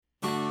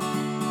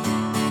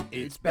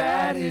It's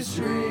Bad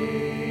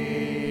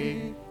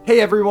History.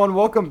 Hey everyone,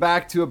 welcome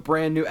back to a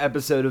brand new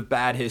episode of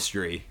Bad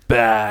History.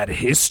 Bad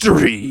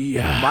History.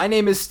 My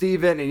name is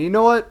Steven, and you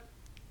know what?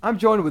 I'm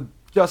joined with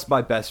just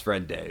my best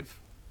friend Dave.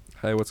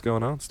 Hey, what's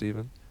going on,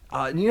 Steven?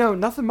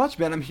 Nothing much,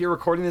 man. I'm here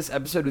recording this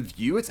episode with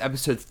you. It's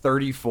episode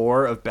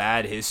 34 of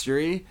Bad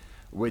History,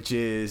 which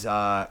is,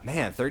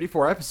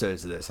 34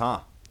 episodes of this,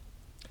 huh?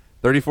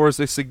 34 is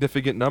a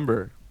significant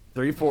number.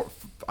 34,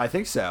 I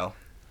think so.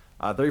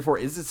 34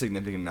 is a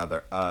significant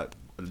number.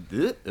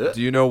 Do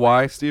you know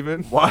why,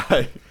 Steven?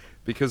 Why?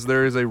 Because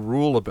there is a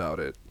rule about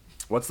it.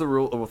 What's the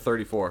rule of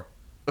 34?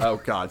 Oh,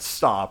 God,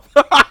 stop.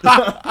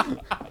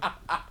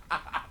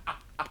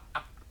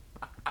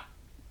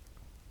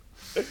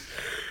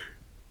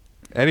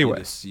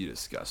 Anyway. You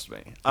disgust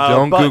me.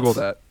 Don't Google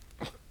that.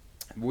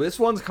 This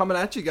one's coming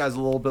at you guys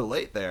a little bit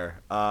late there.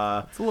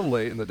 It's a little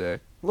late in the day.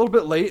 A little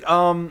bit late.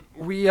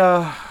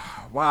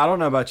 Wow, I don't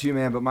know about you,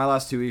 man, but my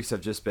last 2 weeks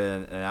have just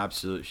been an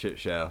absolute shit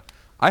show.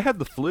 I had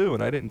the flu,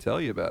 and I didn't tell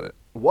you about it.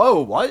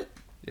 Whoa, what?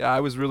 Yeah, I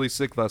was really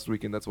sick last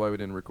weekend. That's why we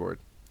didn't record.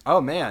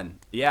 Oh, man.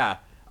 Yeah.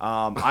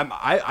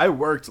 I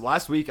worked,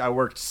 last week I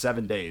worked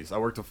 7 days. I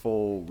worked a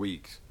full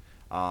week.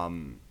 I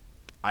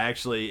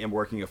actually am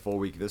working a full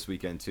week this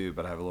weekend, too,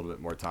 but I have a little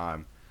bit more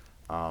time.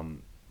 But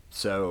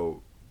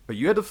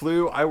you had the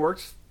flu. I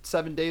worked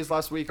 7 days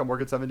last week. I'm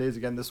working 7 days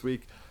again this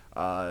week.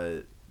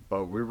 But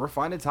we were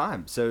finding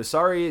time. So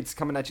sorry it's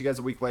coming at you guys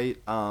a week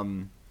late.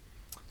 Fuck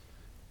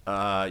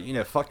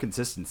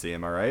consistency,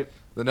 am I right?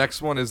 The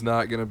next one is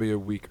not going to be a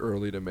week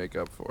early to make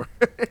up for.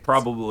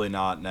 Probably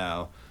not,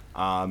 no.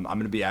 I'm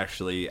going to be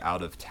actually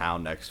out of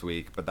town next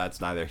week, but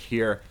that's neither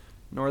here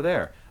nor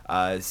there.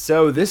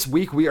 So this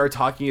week we are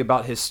talking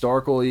about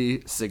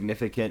historically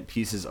significant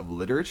pieces of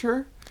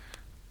literature.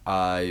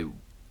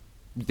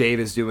 Dave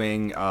is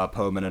doing a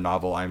poem and a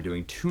novel. I'm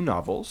doing 2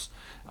 novels.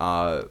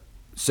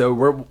 So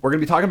we're going to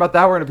be talking about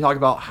that. We're going to be talking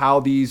about how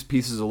these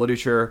pieces of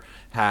literature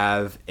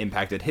have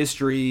impacted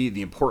history,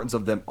 the importance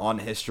of them on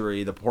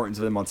history, the importance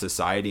of them on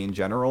society in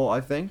general,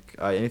 I think.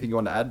 Anything you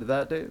want to add to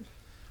that, Dave?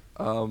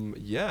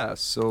 Yeah,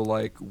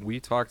 so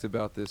we talked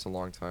about this a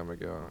long time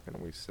ago,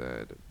 and we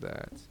said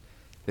that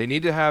they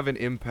need to have an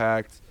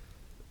impact,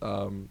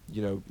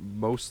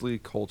 mostly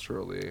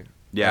culturally.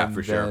 Yeah, and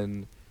for sure.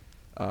 Then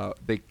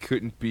they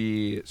couldn't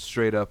be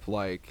straight up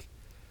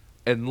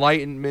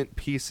Enlightenment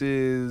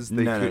pieces.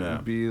 They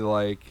couldn't be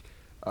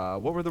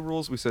what were the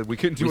rules? We said we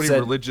couldn't do any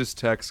religious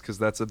texts because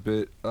that's a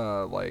bit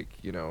Fedora-y.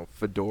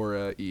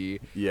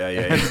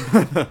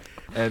 Yeah.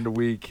 And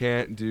we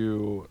can't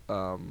do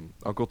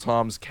Uncle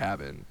Tom's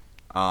Cabin.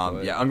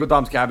 Uncle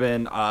Tom's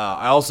Cabin.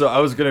 I was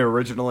going to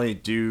originally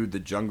do The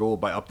Jungle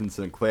by Upton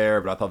Sinclair,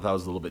 but I thought that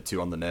was a little bit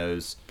too on the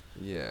nose.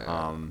 Yeah.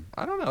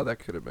 I don't know. That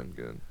could have been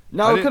good.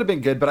 No, it could have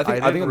been good, but I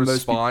think didn't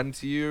respond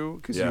to you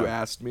because you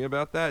asked me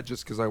about that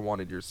just because I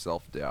wanted your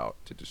self-doubt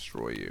to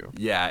destroy you.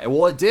 Yeah,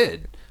 well, it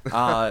did.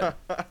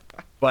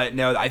 But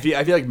no, I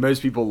feel like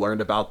most people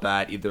learned about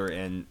that either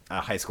in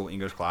a high school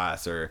English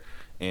class or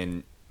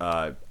in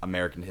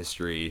American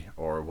history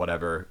or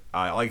whatever.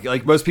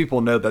 Like most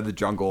people know that The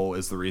Jungle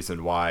is the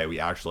reason why we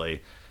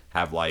actually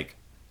have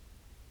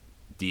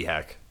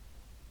DHEC.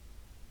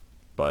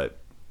 But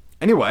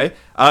anyway,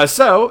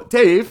 so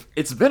Dave,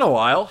 it's been a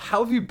while.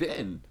 How have you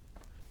been?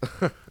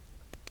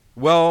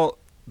 Well,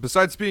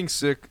 besides being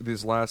sick,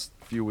 these last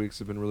few weeks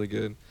have been really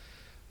good.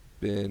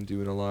 Been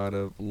doing a lot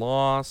of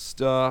law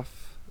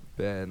stuff.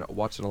 Been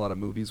watching a lot of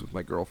movies with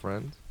my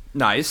girlfriend.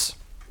 Nice.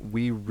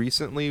 We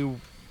recently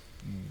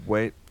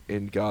went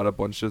and got a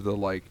bunch of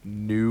the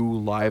new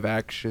live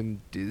action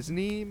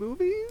Disney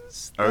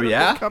movies that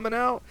have been coming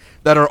out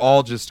that are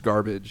all just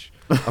garbage.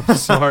 I'm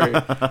sorry.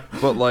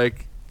 But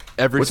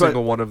every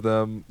single one of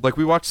them.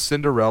 We watched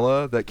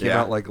Cinderella that came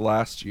out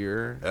last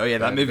year. Oh yeah,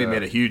 that movie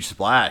made a huge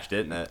splash,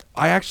 didn't it?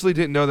 I actually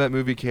didn't know that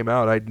movie came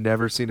out. I'd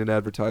never seen an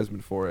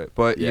advertisement for it.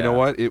 But you know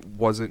what? It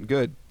wasn't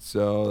good.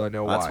 So I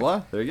know why. That's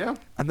why. There you go.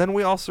 And then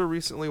we also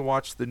recently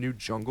watched the new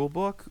Jungle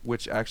Book,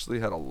 which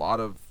actually had a lot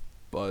of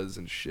buzz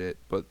and shit.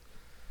 But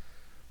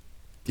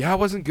yeah, it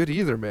wasn't good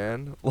either,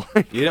 man.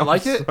 You didn't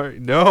like it? Sorry.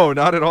 No,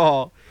 not at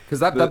all.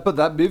 Because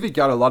that movie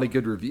got a lot of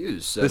good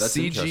reviews. So the that's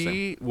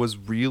CG was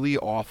really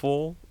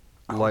awful.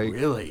 Oh,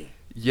 really?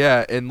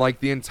 Yeah, and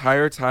the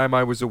entire time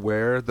I was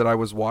aware that I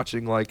was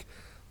watching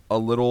a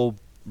little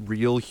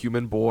real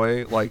human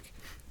boy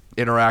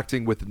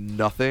interacting with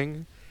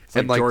nothing. It's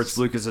and George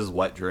Lucas's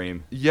wet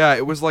dream. Yeah,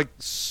 it was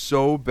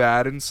so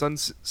bad in some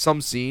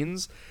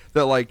scenes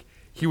that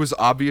he was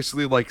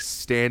obviously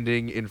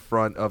standing in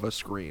front of a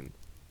screen.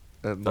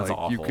 And that's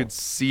awful. You could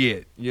see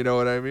it. You know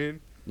what I mean?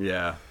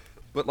 Yeah.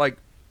 But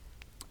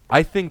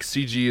I think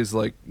CG is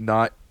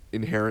not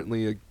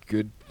inherently a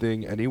good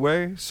thing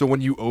anyway. So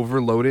when you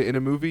overload it in a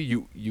movie,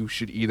 you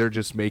should either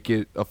just make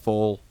it a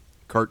full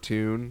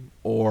cartoon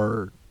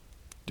or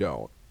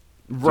don't.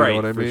 Right, you know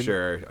what I for mean?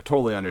 sure. I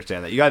totally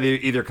understand that. You gotta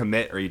either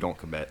commit or you don't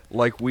commit.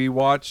 We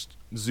watched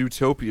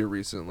Zootopia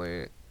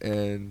recently,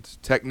 and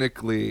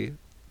technically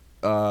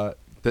that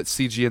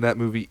CG in that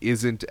movie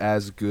isn't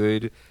as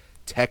good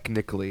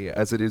technically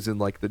as it is in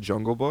like the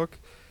Jungle Book,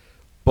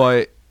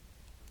 but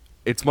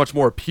it's much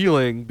more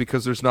appealing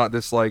because there's not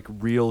this like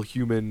real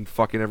human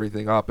fucking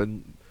everything up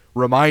and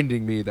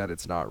reminding me that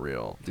it's not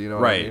real. Do you know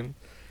what I mean?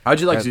 How'd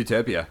you like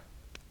Zootopia?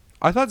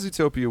 I thought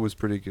Zootopia was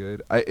pretty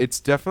good. It's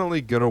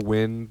definitely gonna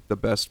win the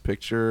Best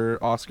Picture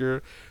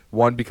Oscar.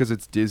 One, because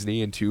it's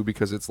Disney, and two,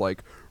 because it's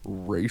like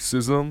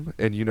racism,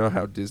 and you know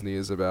how Disney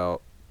is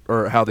about,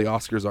 or how the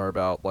Oscars are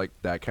about, like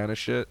that kind of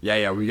shit.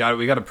 Yeah, we got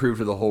to prove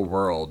to the whole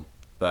world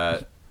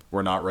that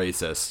we're not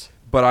racist.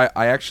 But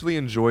I actually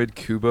enjoyed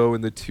Kubo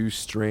and the Two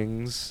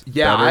Strings.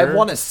 Yeah, better, I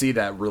want to see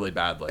that really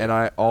badly. and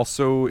I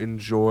also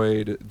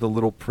enjoyed The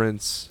Little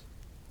Prince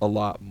a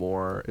lot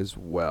more as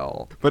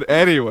well. But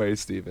anyway,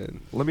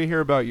 Steven, let me hear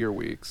about your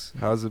weeks.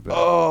 How's it been?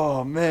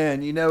 Oh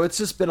man, it's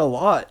just been a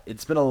lot.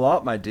 It's been a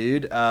lot, my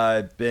dude.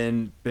 I've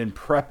been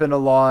prepping a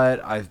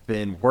lot. I've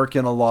been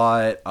working a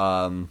lot.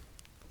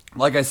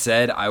 Like I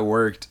said, I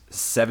worked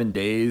 7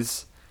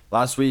 days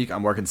last week.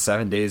 I'm working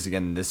 7 days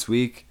again this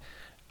week.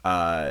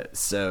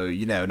 So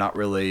don't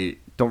really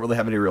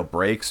have any real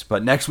breaks.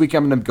 But next week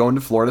I'm going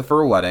to Florida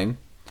for a wedding.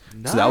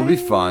 Nice. So that'll be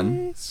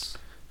fun.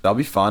 That'll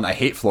be fun. I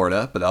hate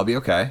Florida, but that'll be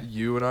okay.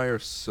 You and I are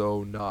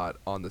so not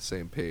on the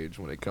same page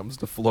when it comes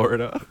to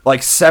Florida.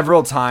 Like,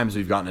 several times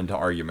we've gotten into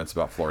arguments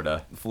about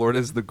Florida. Florida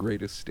is the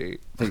greatest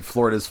state. I think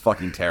Florida's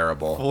fucking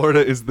terrible.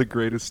 Florida is the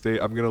greatest state.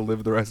 I'm going to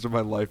live the rest of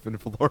my life in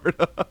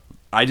Florida.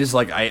 I just,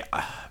 I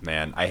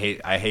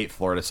hate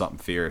Florida something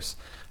fierce.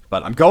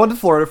 But I'm going to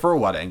Florida for a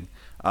wedding.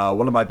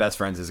 One of my best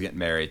friends is getting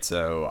married,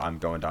 so I'm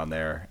going down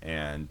there,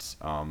 and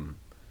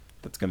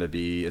it's going to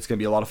be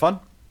a lot of fun.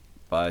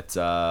 But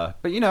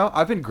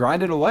I've been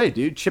grinding away,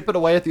 dude. Chipping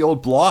away at the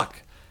old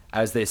block,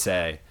 as they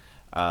say.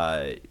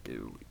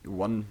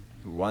 One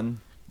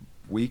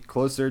week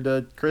closer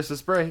to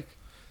Christmas break.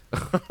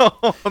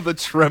 The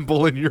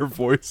tremble in your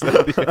voice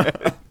at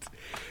the end.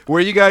 Where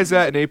are you guys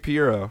at in AP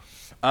Euro?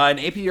 In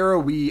AP Euro,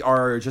 we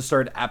are just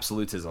started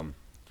absolutism.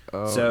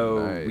 Oh, so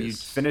nice. We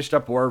finished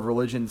up War of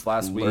Religions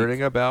last week.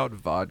 Learning about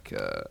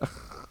vodka.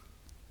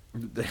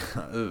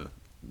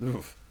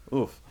 Oof.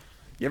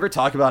 You ever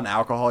talk about an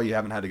alcohol you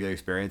haven't had a good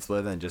experience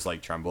with and just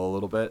like tremble a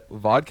little bit?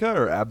 Vodka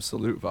or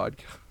Absolute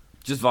vodka?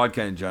 Just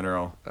vodka in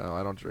general. Oh,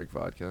 I don't drink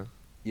vodka.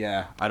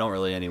 Yeah, I don't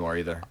really anymore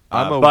either.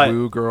 I'm a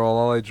woo girl.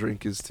 All I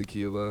drink is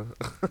tequila.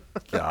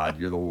 God,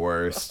 you're the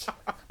worst.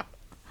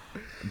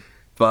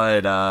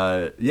 But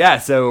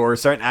so we're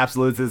starting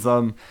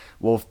absolutism.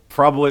 We'll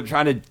probably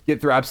try to get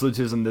through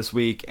absolutism this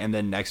week, and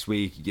then next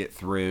week get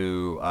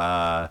through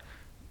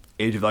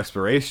Age of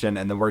Exploration,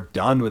 and then we're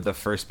done with the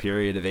first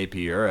period of AP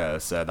Euro.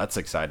 So that's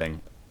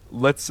exciting.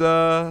 Let's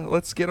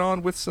get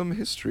on with some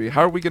history.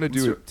 How are we gonna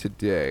do it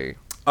today?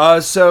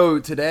 So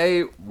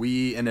today,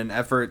 we, in an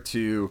effort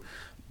to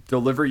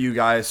deliver you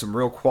guys some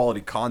real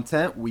quality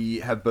content, we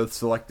have both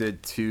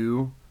selected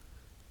 2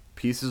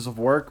 pieces of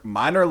work.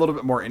 Mine are a little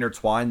bit more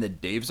intertwined than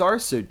Dave's are,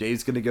 so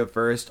Dave's going to go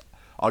first,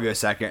 I'll go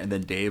second, and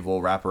then Dave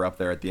will wrap her up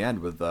there at the end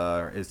with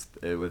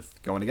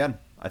Going Again,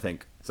 I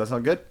think. Does that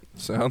sound good?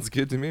 Sounds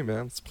good to me,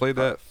 man. Let's play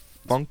that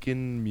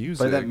funkin'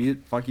 music. Play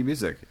that funky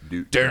music.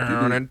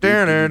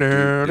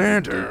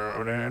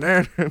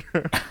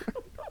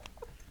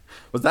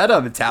 Was that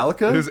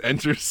Metallica? It was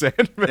Enter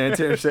Sandman.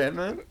 Enter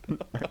Sandman?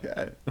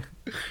 Okay.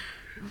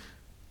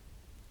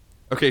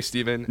 Okay,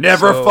 Steven.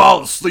 Never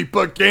fall asleep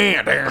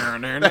again.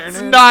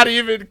 That's not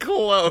even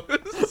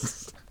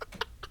close.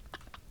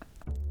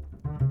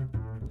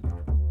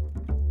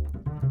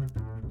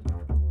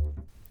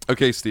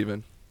 Okay,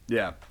 Steven.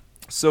 Yeah.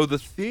 So the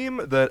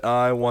theme that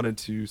I wanted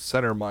to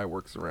center my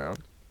works around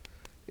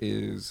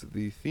is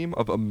the theme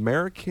of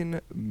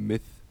American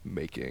myth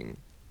making.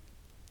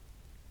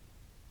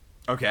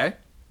 Okay.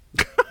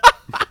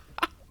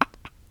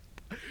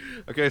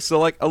 Okay, so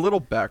like a little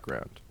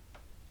background.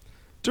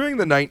 During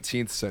the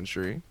 19th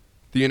century,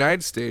 the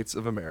United States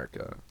of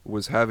America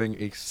was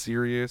having a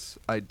serious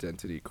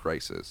identity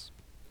crisis.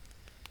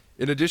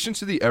 In addition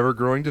to the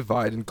ever-growing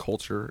divide in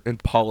culture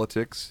and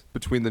politics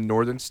between the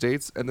northern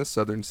states and the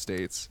southern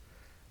states,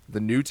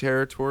 the new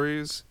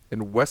territories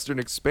and western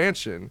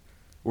expansion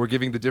were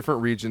giving the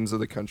different regions of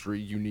the country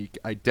unique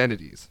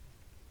identities.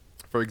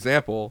 For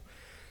example,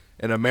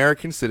 an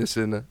American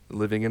citizen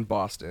living in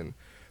Boston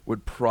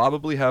would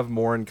probably have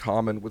more in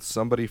common with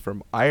somebody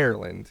from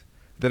Ireland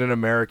than an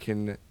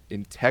American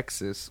in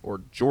Texas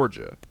or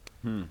Georgia.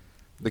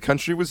 The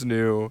country was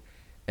new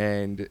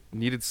and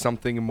needed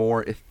something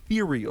more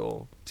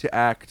ethereal to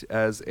act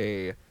as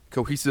a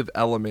cohesive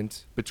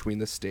element between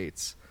the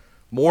states,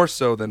 more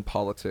so than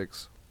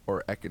politics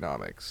or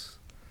economics.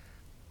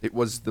 It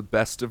was the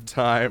best of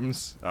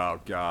times. Oh,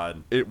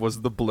 God. It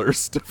was the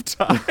blurst of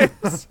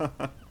times.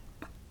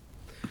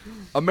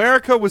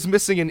 America was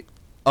missing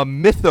a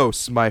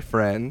mythos, my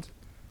friend.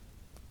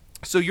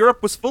 So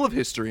Europe was full of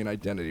history and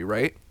identity,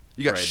 right?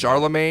 You got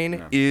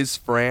Charlemagne is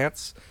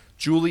France.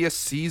 Julius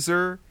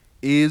Caesar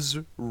is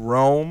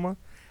Rome.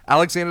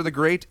 Alexander the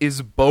Great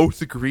is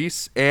both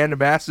Greece and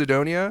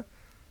Macedonia.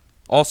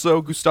 Also,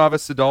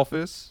 Gustavus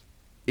Adolphus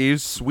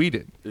is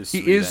Sweden.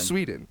 He is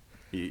Sweden.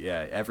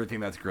 Yeah, everything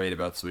that's great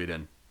about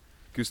Sweden.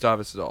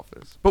 Gustavus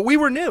Adolphus. But we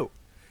were new.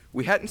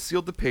 We hadn't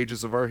sealed the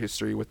pages of our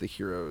history with the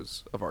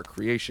heroes of our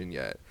creation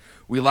yet.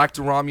 We lacked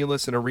a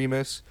Romulus and a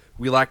Remus.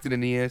 We lacked an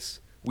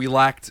Aeneas. We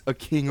lacked a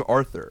King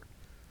Arthur.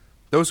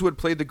 Those who had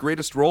played the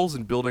greatest roles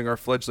in building our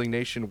fledgling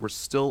nation were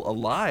still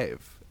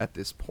alive at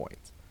this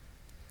point.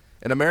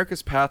 And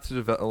America's path to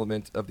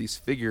development of these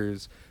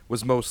figures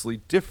was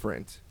mostly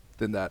different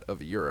than that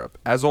of Europe.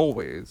 As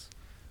always,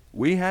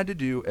 we had to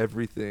do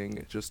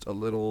everything just a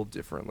little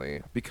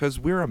differently because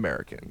we're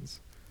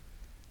Americans.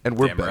 And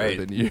we're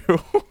better than you.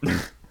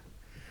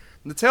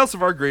 The tales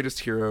of our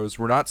greatest heroes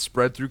were not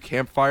spread through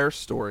campfire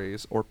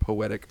stories or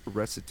poetic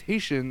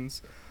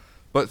recitations,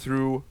 but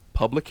through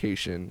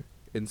publication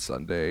in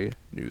Sunday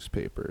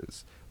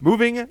newspapers.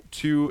 Moving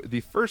to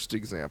the first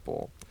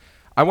example,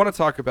 I want to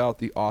talk about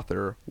the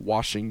author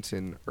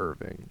Washington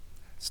Irving.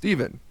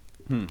 Steven,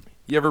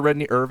 you ever read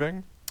any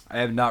Irving? I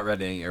have not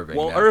read any Irving.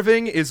 Well, no.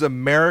 Irving is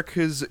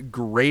America's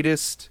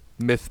greatest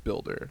myth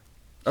builder.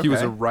 He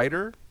was a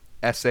writer,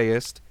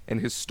 essayist,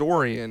 and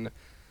historian.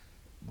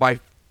 My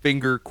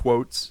finger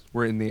quotes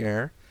were in the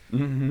air.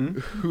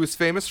 Who is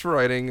famous for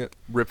writing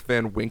Rip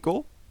Van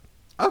Winkle.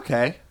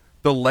 Okay.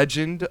 The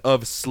Legend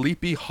of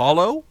Sleepy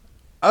Hollow.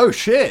 Oh,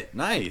 shit.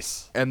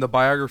 Nice. And the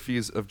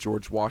biographies of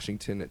George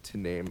Washington, to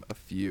name a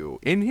few.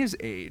 In his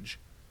age,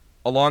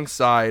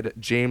 alongside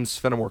James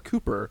Fenimore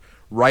Cooper,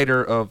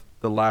 writer of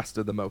The Last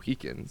of the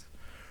Mohicans,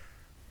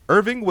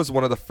 Irving was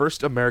one of the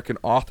first American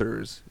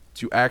authors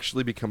to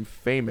actually become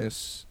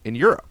famous in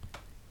Europe.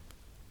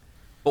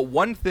 But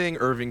one thing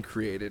Irving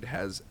created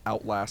has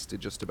outlasted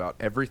just about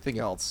everything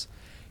else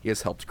he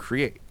has helped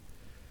create.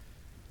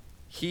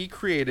 He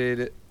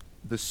created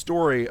the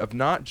story of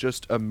not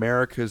just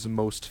America's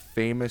most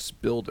famous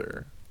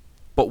builder,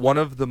 but one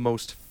of the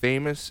most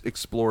famous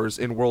explorers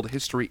in world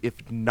history,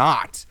 if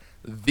not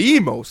the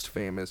most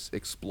famous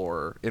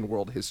explorer in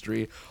world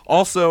history.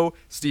 Also,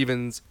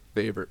 Steven's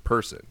favorite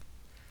person.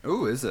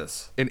 Ooh, is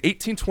this? In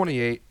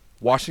 1828,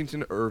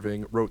 Washington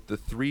Irving wrote the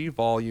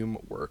 3-volume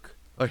work,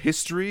 A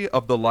History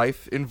of the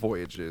Life and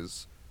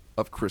Voyages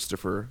of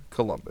Christopher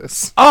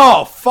Columbus.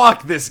 Oh,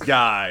 fuck this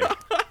guy.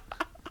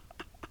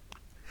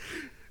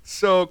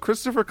 So,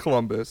 Christopher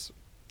Columbus,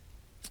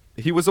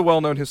 he was a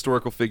well-known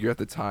historical figure at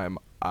the time,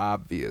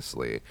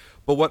 obviously.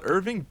 But what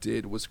Irving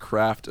did was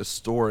craft a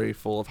story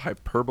full of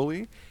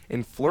hyperbole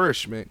and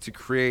flourishment to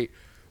create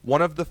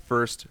one of the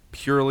first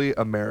purely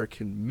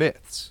American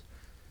myths.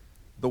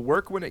 The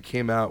work, when it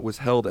came out, was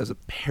held as a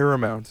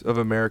paramount of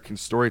American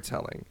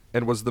storytelling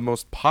and was the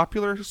most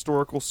popular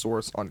historical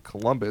source on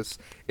Columbus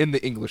in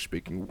the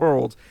English-speaking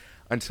world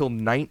until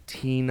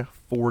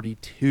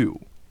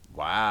 1942.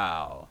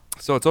 Wow.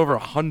 So it's over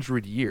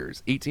 100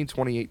 years,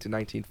 1828 to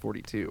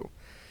 1942.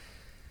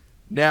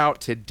 Now,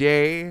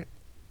 today,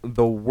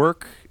 the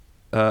work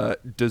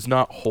does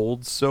not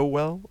hold so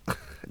well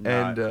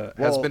and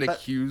has been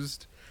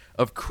accused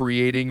of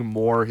creating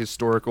more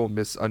historical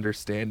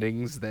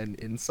misunderstandings than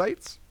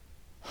insights.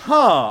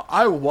 Huh,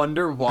 I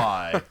wonder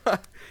why.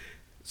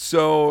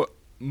 So,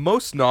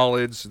 most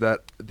knowledge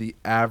that the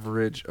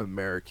average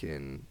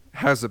American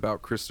has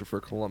about Christopher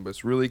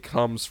Columbus really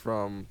comes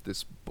from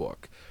this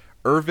book.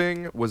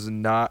 Irving was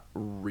not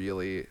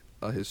really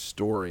a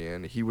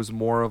historian. He was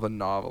more of a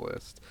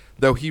novelist,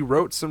 though he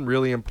wrote some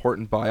really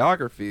important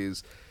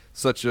biographies,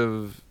 such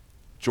as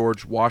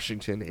George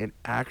Washington and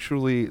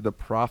actually the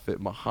Prophet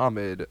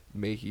Muhammad,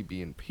 may he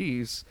be in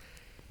peace.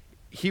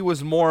 He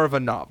was more of a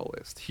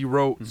novelist. He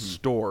wrote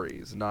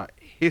stories, not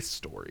his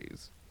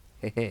stories.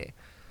 Many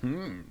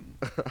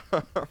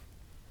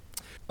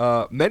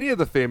of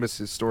the famous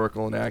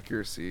historical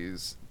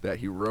inaccuracies that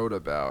he wrote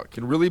about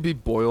can really be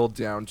boiled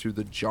down to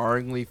the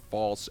jarringly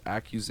false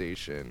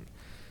accusation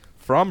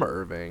from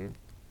Irving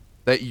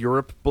that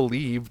Europe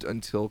believed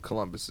until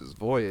Columbus's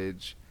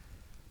voyage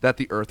that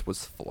the earth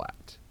was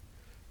flat.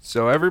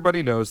 So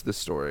everybody knows this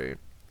story.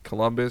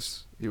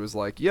 Columbus, he was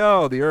like,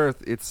 yo, the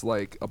earth, it's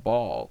like a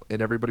ball.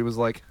 And everybody was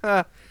like,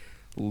 ha,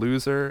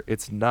 loser,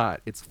 it's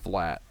not. It's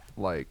flat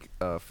like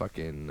a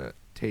fucking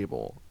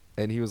table.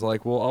 And he was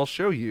like, well, I'll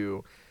show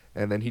you.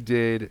 And then he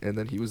did, and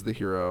then he was the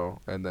hero,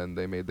 and then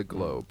they made the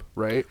globe,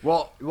 right?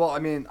 Well, I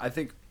mean, I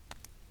think,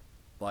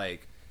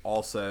 like,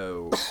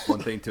 also one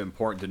thing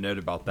important to note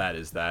about that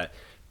is that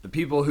the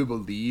people who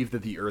believed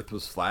that the earth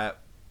was flat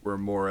were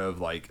more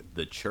of, like,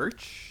 the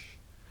church.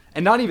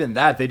 And not even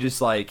that, they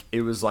just, like,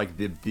 it was, like,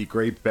 the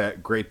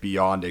great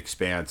beyond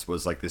expanse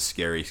was, like, this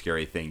scary,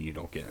 scary thing you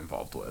don't get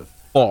involved with.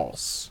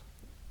 False.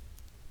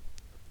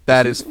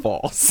 That is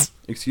false.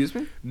 Excuse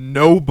me?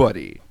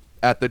 Nobody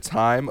at the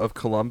time of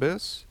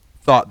Columbus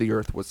thought the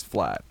earth was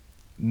flat.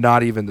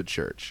 Not even the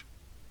church.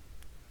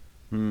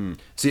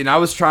 See, and I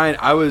was trying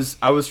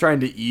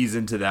to ease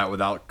into that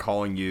without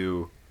calling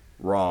you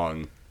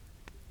wrong,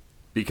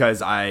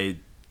 because I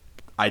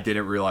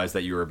didn't realize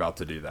that you were about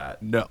to do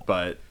that. No.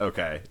 But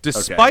okay.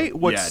 Despite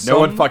what no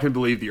one fucking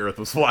believed the earth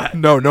was flat.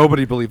 No,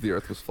 nobody believed the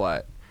earth was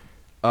flat.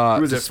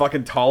 Who was it?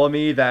 Fucking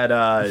Ptolemy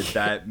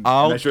that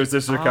measures the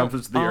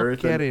circumference of the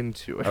Earth. I'll get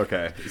into it.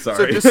 Okay,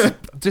 sorry. So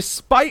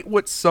despite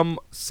what some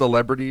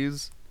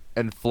celebrities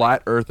and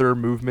flat earther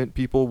movement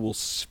people will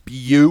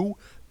spew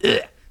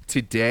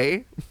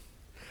today,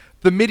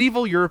 the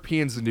medieval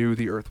Europeans knew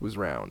the Earth was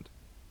round.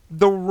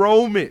 The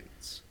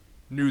Romans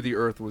knew the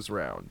Earth was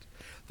round.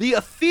 The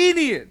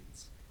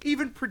Athenians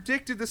even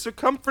predicted the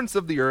circumference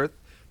of the Earth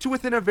to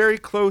within a very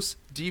close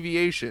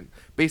deviation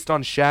based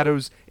on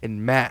shadows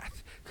and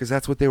math. Because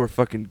that's what they were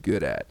fucking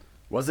good at.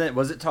 Was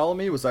it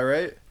Ptolemy? Was I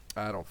right?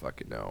 I don't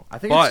fucking know. I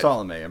think it's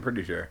Ptolemy. I'm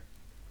pretty sure.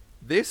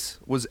 This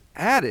was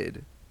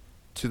added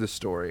to the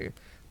story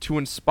to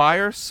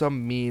inspire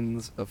some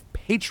means of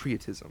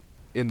patriotism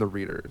in the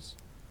readers.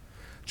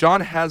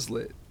 John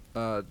Hazlitt,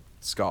 a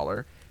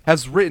scholar,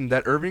 has written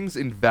that Irving's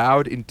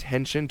avowed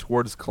intention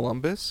towards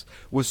Columbus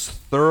was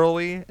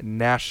thoroughly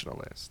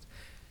nationalist.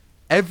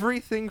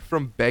 Everything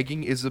from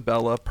begging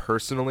Isabella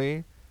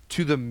personally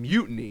to the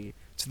mutiny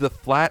to the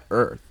flat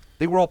earth,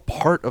 they were all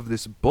part of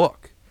this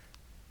book.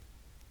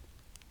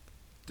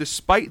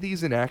 Despite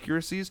these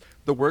inaccuracies,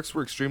 the works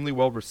were extremely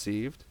well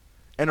received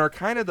and are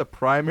kind of the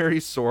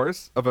primary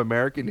source of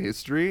American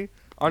history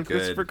on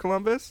Christopher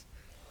Columbus,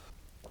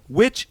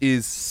 which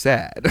is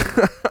sad.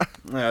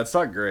 Yeah, it's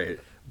not great.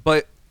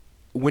 But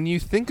when you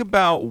think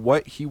about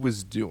what he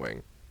was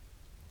doing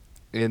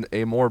in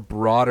a more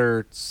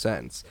broader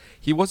sense,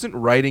 he wasn't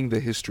writing the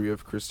history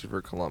of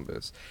Christopher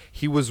Columbus.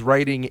 He was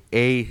writing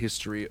a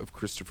history of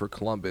Christopher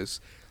Columbus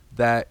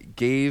that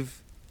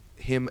gave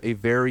him a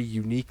very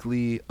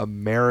uniquely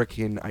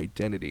American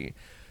identity.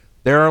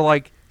 There are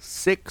like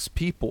 6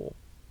 people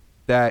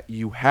that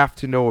you have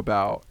to know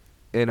about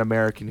in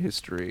American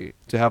history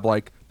to have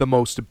like the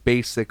most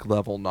basic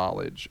level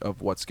knowledge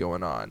of what's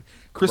going on.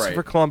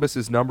 Christopher Columbus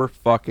is number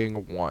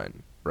fucking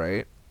 1,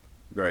 right?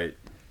 Right.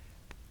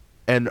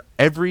 And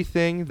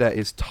everything that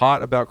is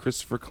taught about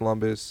Christopher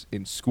Columbus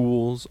in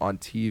schools, on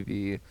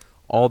TV,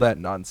 all that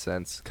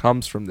nonsense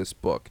comes from this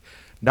book.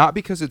 Not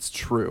because it's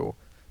true,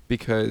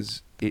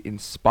 because it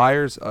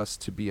inspires us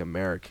to be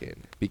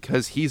American.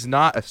 Because he's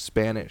not a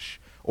Spanish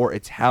or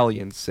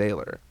Italian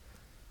sailor.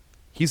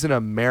 He's an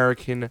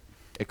American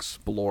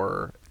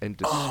explorer and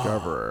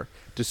discoverer,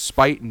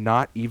 despite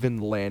not even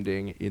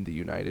landing in the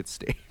United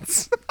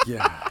States.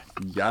 Yeah,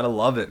 you gotta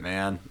love it,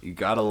 man. You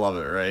gotta love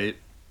it, right?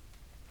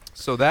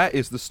 So that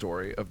is the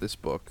story of this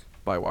book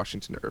by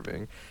Washington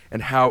Irving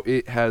and how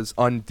it has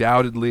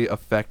undoubtedly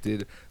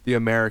affected the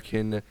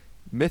American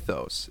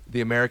mythos,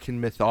 the American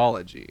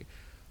mythology,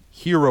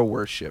 hero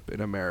worship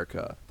in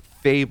America,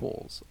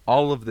 fables.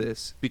 All of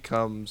this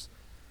becomes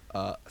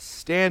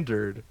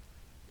standard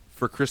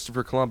for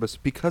Christopher Columbus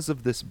because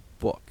of this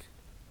book,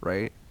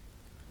 right?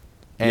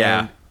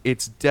 And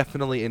it's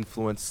definitely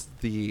influenced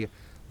the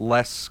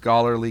less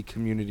scholarly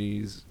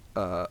communities'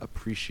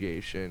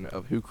 appreciation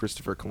of who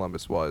Christopher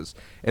Columbus was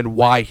and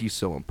why he's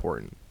so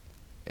important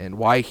and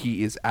why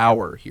he is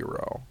our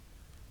hero,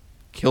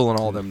 killing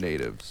all them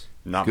natives.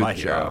 Not Good my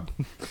job.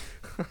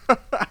 hero.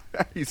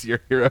 He's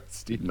your hero,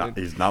 Steven.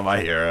 He's not my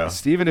hero.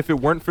 Steven, if it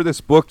weren't for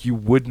this book, you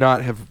would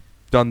not have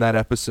done that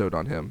episode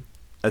on him.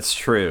 That's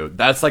true.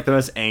 That's like the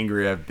most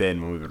angry I've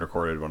been when we've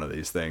recorded one of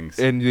these things.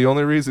 And the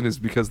only reason is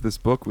because this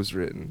book was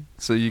written.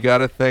 So you got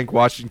to thank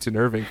Washington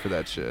Irving for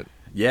that shit.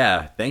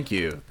 Yeah, thank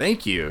you.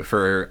 Thank you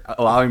for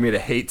allowing me to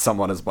hate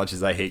someone as much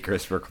as I hate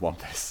Christopher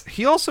Columbus.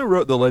 He also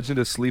wrote The Legend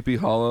of Sleepy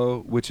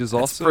Hollow, which is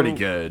also pretty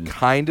good.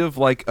 Kind of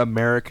like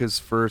America's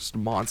first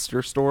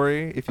monster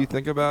story, if you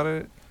think about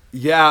it.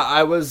 Yeah,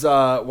 I was,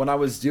 when I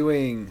was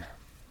doing,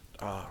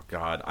 oh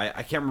God,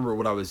 I can't remember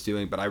what I was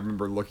doing, but I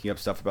remember looking up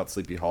stuff about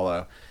Sleepy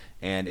Hollow,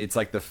 and it's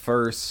like the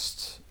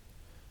first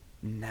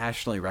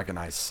nationally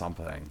recognized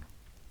something.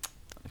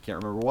 I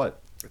can't remember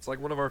what. It's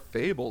like one of our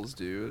fables,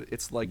 dude.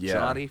 It's like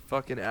Johnny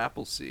fucking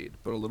Appleseed,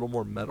 but a little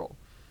more metal.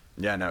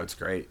 Yeah, no, it's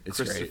great. It's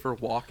Christopher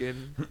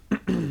Walken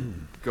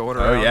going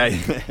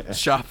around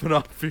chopping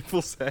off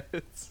people's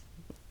heads.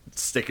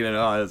 Sticking it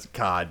on his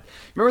God.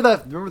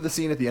 Remember the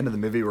scene at the end of the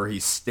movie where he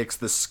sticks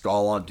the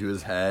skull onto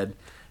his head?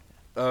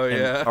 Oh,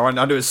 yeah. Or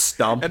onto his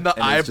stump. And the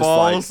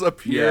eyeballs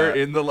appear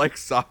in the, like,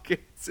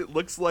 sockets. It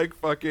looks like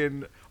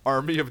fucking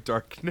Army of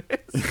Darkness.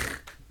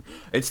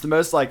 It's the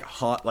most,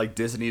 like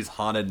Disney's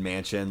Haunted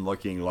Mansion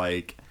looking,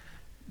 like,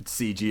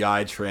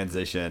 CGI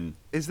transition.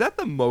 Is that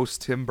the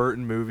most Tim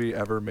Burton movie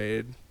ever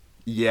made?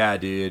 Yeah,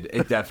 dude.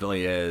 It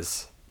definitely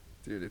is.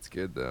 Dude, it's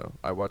good, though.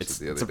 I watched it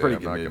the other day. It's a pretty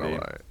I'm good not movie.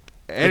 gonna lie.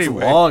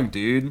 Anyway. It's long,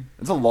 dude.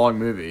 It's a long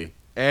movie.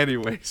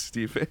 Anyway,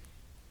 Steven.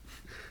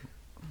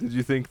 Did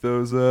you think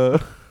those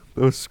scrolls?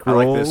 I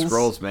like those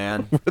scrolls,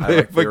 man. They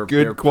have a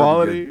good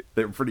quality.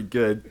 They were pretty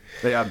good.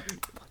 They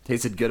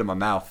tasted good in my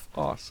mouth.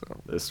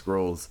 Awesome. Those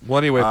scrolls. Well,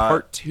 anyway,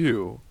 part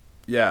 2.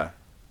 Yeah.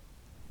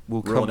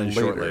 Will come later.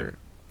 Shortly.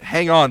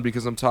 Hang on,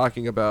 because I'm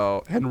talking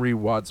about Henry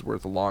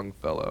Wadsworth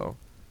Longfellow.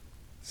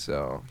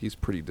 So, he's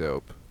pretty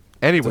dope.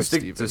 Anyway,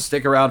 so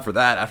stick around for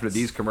that after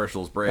these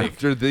commercials break.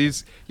 After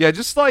these,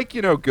 just like,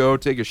 go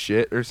take a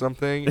shit or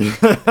something.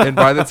 And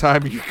by the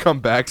time you come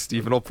back,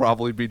 Steven will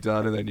probably be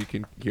done, and then you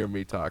can hear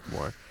me talk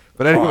more.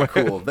 But anyway,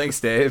 cool. Thanks,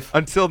 Dave.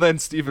 Until then,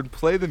 Steven,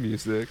 play the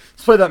music.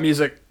 Let's play that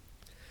music.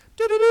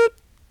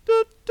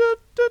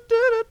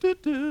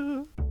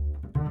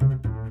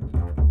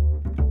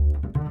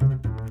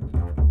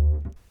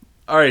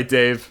 All right,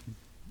 Dave.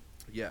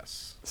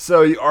 Yes.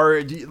 So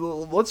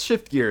let's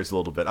shift gears a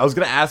little bit. I was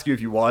going to ask you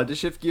if you wanted to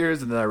shift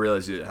gears, and then I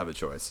realized you didn't have a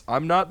choice.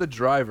 I'm not the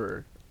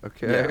driver,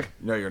 okay? Yeah.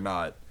 No, you're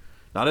not.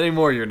 Not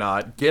anymore, you're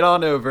not. Get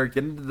on over,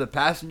 get into the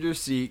passenger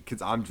seat,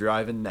 because I'm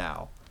driving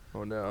now.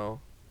 Oh,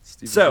 no.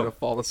 Steven's going to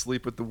fall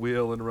asleep at the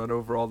wheel and run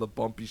over all the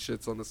bumpy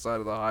shits on the side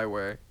of the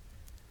highway.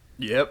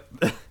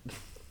 Yep.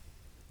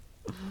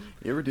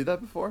 You ever do that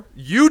before?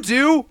 You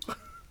do?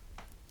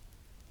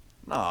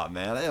 Nah,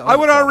 man. I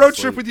went on a road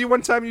trip with you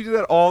one time and you do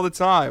that all the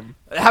time.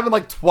 It happened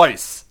like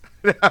twice.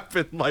 It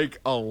happened like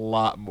a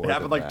lot more. It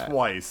happened like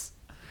twice.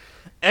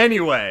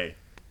 Anyway.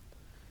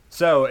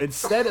 So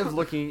instead of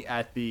looking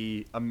at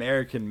the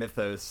American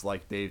mythos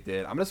like Dave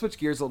did, I'm going to switch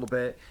gears a little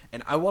bit.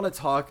 And I want to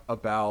talk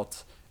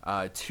about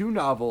two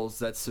novels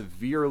that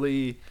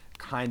severely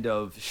kind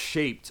of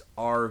shaped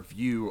our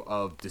view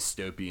of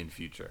dystopian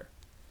future.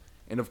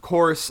 And of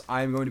course,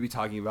 I'm going to be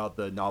talking about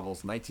the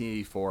novels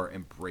 1984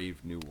 and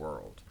Brave New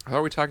World. I thought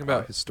we were talking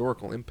about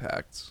historical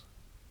impacts.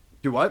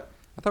 Do what?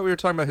 I thought we were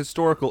talking about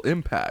historical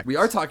impacts. We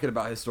are talking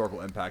about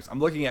historical impacts. I'm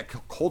looking at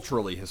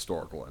culturally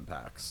historical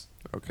impacts.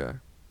 Okay.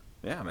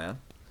 Yeah, man.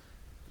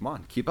 Come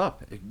on, keep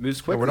up. It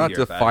moves quickly. We're not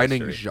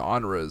defining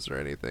genres or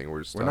anything.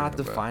 We're not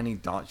defining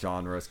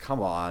genres.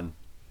 Come on.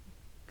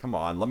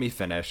 Let me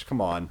finish.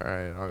 Come on. All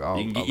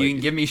right. You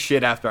can give me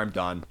shit after I'm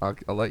done. I'll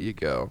let you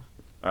go.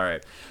 All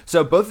right.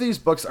 So both of these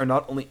books are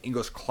not only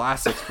English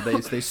classics,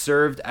 but they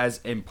served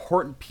as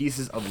important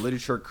pieces of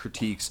literature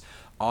critiques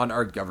on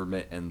our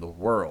government and the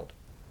world.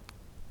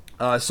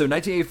 So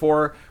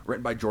 1984,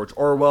 written by George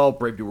Orwell,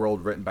 Brave New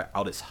World, written by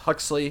Aldous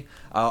Huxley.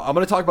 I'm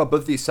going to talk about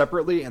both of these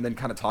separately and then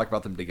kind of talk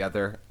about them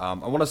together. I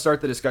want to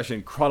start the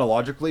discussion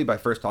chronologically by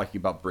first talking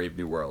about Brave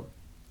New World.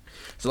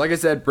 So like I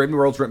said, Brave New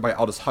World was written by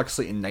Aldous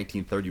Huxley in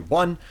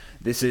 1931.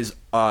 This is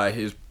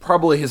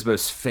probably his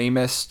most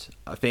famous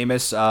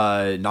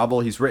novel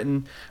he's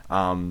written.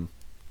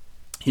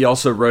 He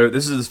also wrote,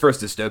 this is his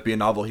first dystopian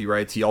novel he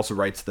writes. He also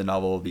writes the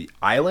novel The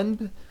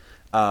Island,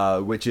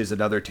 which is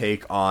another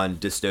take on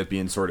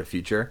dystopian sort of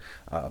future.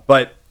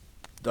 But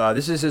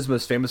this is his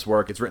most famous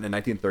work. It's written in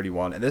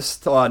 1931. And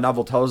this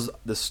novel tells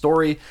the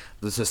story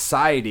of the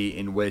society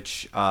in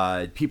which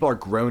people are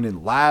grown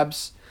in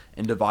labs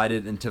and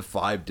divided into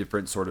 5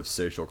 different sort of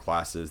social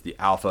classes: the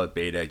alpha,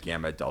 beta,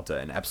 gamma, delta,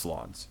 and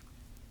epsilons.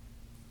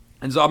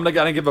 And so I'm going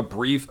to give a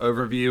brief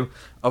overview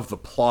of the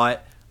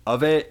plot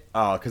of it,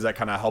 because that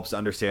kind of helps to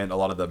understand a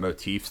lot of the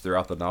motifs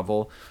throughout the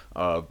novel.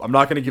 I'm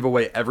not going to give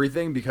away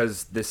everything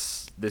because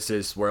this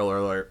is, spoiler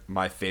alert,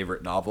 my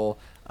favorite novel,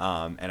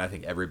 and I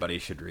think everybody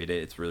should read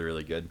it. It's really,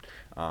 really good.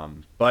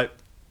 But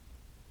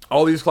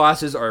all these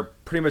classes are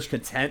pretty much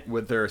content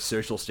with their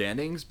social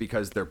standings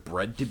because they're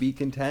bred to be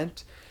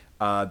content.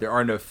 There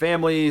are no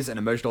families, and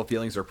emotional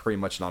feelings are pretty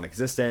much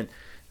non-existent.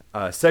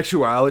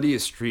 Sexuality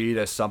is treated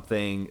as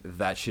something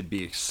that should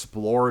be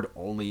explored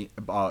and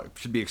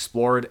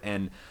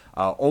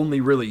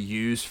only really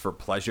used for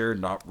pleasure,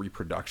 not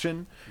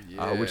reproduction.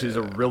 Which is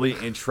a really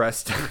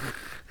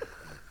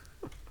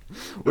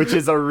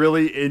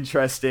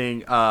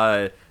interesting,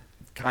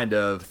 kind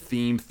of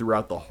theme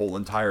throughout the whole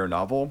entire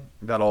novel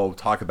that I'll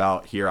talk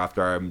about here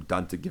after I'm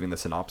done giving the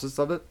synopsis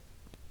of it.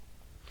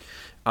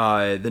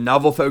 The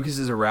novel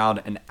focuses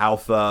around an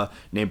alpha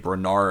named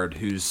Bernard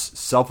who's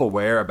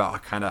self-aware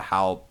about kind of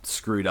how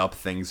screwed up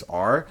things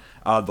are.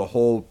 The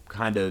whole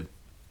kind of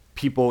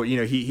people,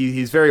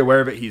 he's very aware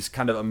of it. He's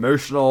kind of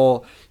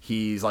emotional.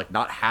 He's like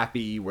not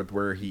happy with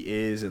where he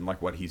is and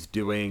like what he's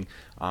doing.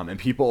 And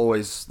people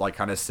always like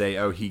kind of say,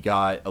 oh, he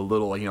got a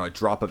little, a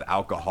drop of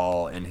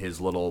alcohol in his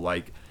little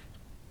like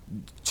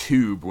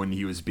tube when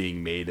he was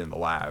being made in the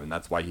lab, and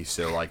that's why he's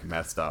so like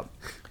messed up.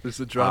 There's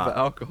a drop of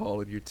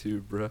alcohol in your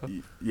tube, bro.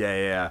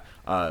 Yeah.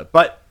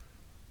 But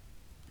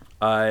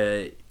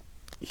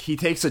he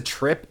takes a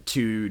trip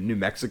to New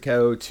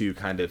Mexico to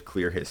kind of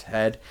clear his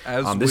head,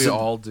 as we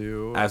all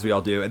do.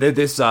 And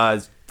this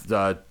all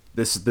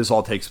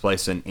takes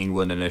place in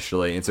England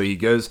initially, and so he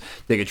goes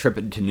take a trip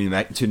to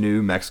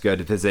New Mexico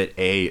to visit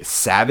a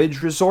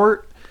savage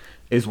resort,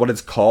 is what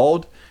it's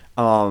called.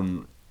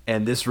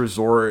 And this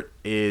resort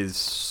is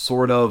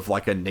sort of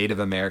like a Native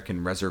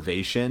American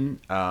reservation.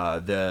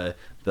 The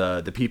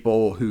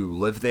people who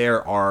live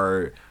there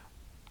are,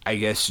 I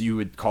guess you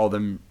would call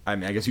them, I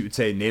guess you would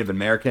say Native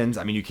Americans.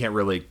 I mean, you can't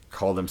really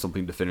call them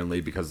something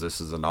definitively because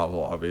this is a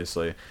novel,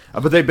 obviously.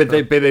 But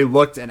they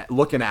look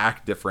and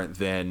act different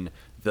than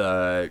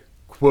the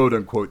quote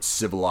unquote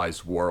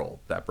civilized world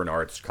that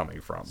Bernard's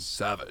coming from.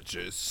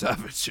 Savages,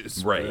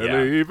 right?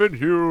 Yeah. Even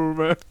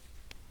human.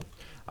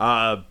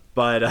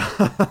 But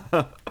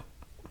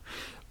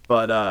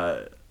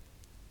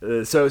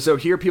So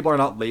here people are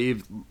not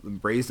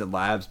raised in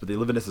labs, but they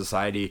live in a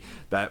society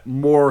that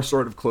more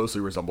sort of closely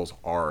resembles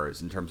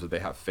ours in terms of they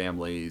have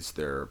families,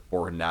 they're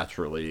born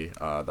naturally,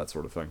 that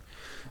sort of thing.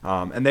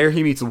 And there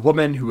he meets a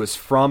woman who is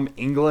from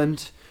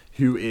England,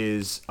 who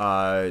is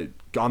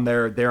gone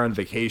there on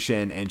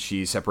vacation, and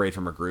she's separated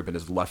from her group and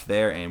is left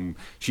there, and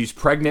she's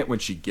pregnant when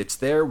she gets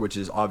there, which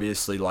is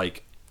obviously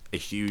like a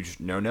huge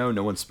no-no.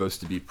 No one's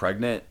supposed to be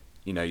pregnant.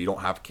 You know, you don't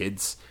have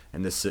kids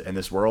in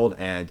this world,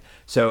 and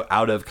so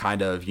out of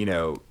kind of, you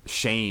know,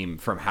 shame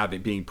from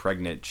being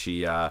pregnant,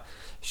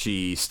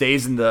 she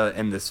stays in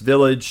this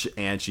village,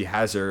 and she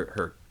has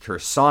her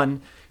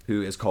son,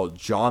 who is called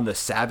John the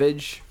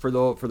Savage for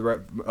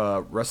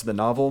the rest of the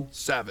novel.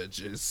 Savage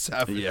is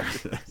savage. Yeah.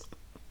 So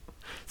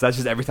that's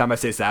just every time I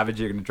say savage,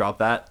 you're gonna drop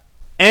that.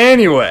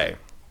 Anyway,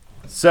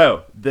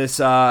 so this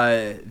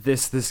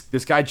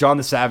guy John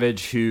the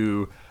Savage,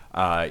 who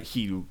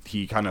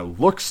he kind of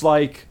looks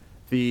like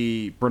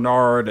the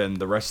Bernard and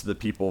the rest of the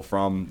people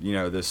from, you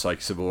know, this like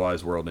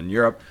civilized world in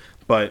Europe,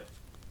 but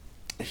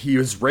he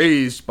was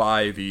raised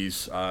by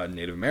these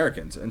Native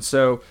Americans, and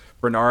so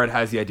Bernard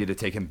has the idea to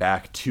take him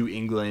back to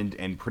England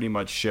and pretty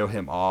much show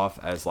him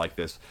off as like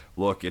this.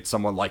 Look, it's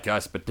someone like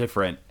us but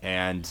different,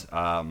 and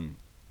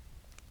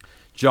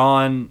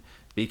John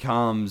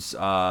becomes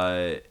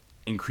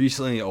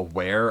increasingly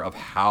aware of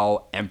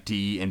how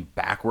empty and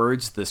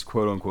backwards this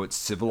quote-unquote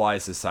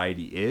civilized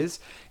society is,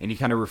 and he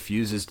kind of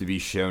refuses to be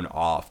shown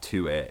off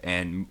to it.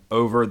 And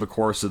over the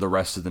course of the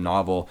rest of the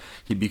novel,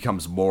 he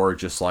becomes more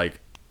just like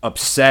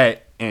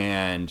upset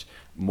and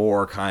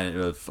more kind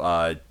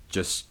of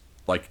just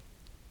like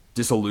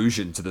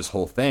disillusioned to this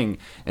whole thing,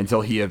 until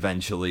he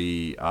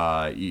eventually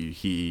I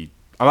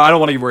don't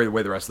want to give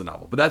away the rest of the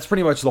novel, but that's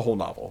pretty much the whole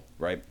novel,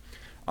 right?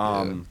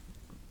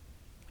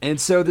 And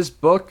so this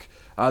book,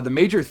 the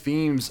major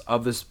themes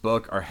of this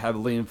book are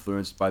heavily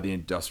influenced by the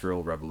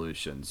Industrial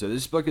Revolution. So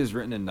this book is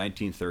written in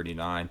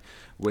 1939,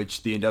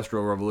 which the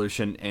Industrial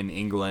Revolution in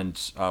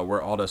England,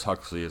 where Aldous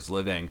Huxley is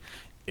living,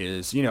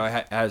 is, you know,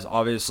 has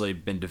obviously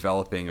been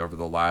developing over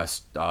the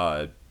last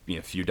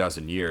few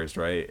dozen years,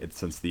 right? It's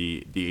since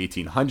the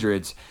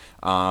 1800s,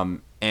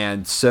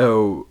 and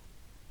so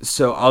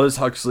Aldous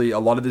Huxley, a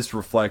lot of this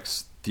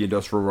reflects the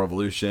Industrial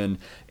Revolution.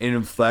 It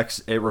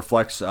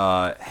reflects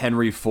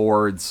Henry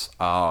Ford's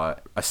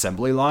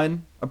assembly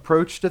line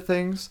approach to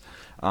things.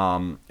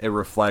 It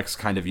reflects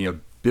kind of, you know,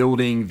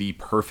 building the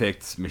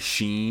perfect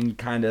machine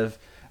kind of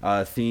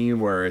theme,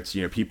 where it's,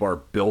 you know, people are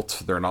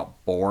built, they're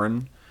not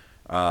born.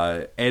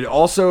 And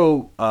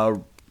also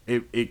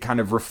it kind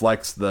of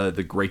reflects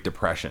the Great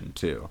Depression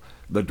too.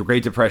 The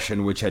Great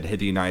Depression, which had hit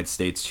the United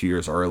States 2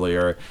 years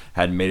earlier,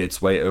 had made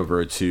its way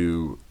over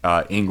to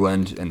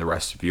England and the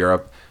rest of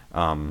Europe.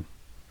 A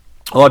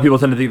lot of people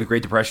tend to think the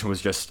Great Depression was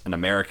just an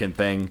American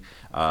thing.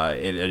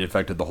 It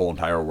affected the whole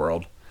entire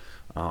world.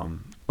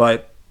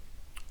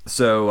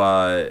 These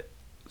are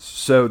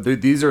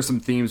some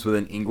themes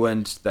within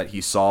England that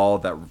he saw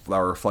that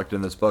are reflected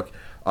in this book.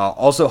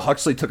 Also,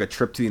 Huxley took a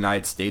trip to the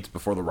United States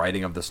before the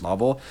writing of this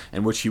novel,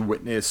 in which he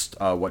witnessed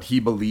what he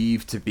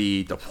believed to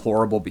be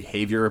deplorable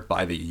behavior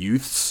by the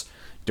youths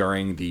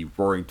during the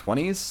Roaring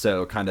Twenties.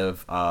 So kind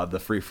of the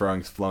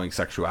free-flowing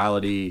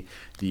sexuality,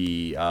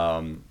 the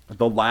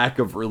lack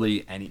of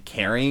really any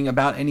caring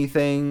about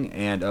anything,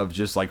 and of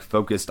just like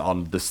focused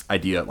on this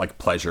idea like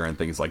pleasure and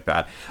things like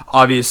that.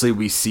 Obviously,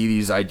 we see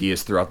these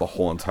ideas throughout the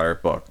whole entire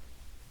book.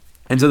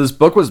 And so this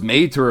book was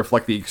made to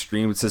reflect the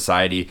extreme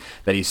society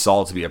that he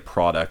saw to be a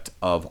product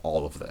of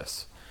all of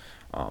this.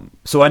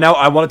 So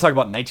I want to talk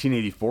about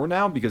 1984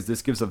 now, because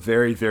this gives a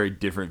very, very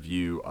different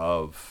view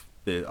of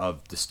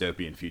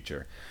dystopian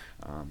future.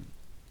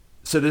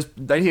 So this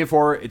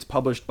 1984, it's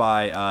published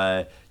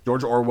by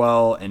George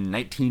Orwell in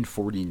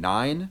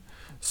 1949.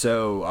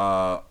 So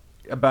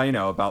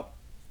about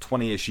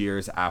 20-ish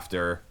years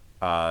after,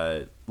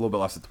 a little bit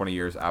less than 20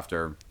 years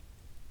after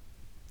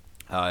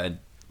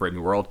Brave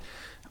New World.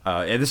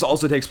 And this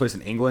also takes place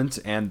in England,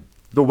 and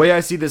the way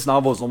I see this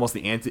novel is almost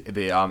the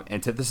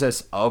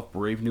antithesis of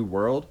Brave New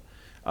World.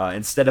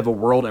 Instead of a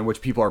world in which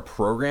people are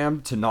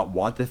programmed to not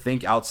want to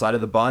think outside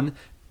of the bun,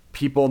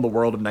 people in the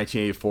world of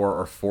 1984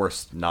 are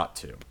forced not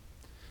to.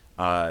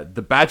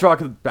 The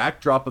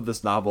backdrop of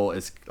this novel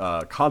is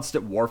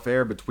constant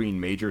warfare between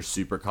major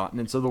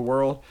supercontinents of the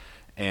world.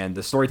 And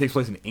the story takes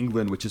place in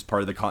England, which is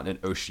part of the continent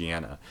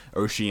Oceania.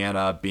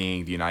 Oceania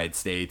being the United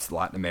States,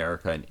 Latin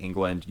America, and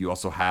England. You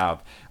also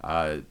have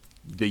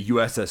the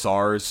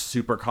USSR's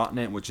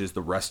supercontinent, which is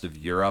the rest of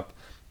Europe,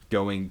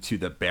 going to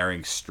the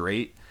Bering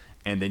Strait.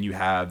 And then you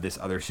have this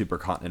other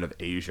supercontinent of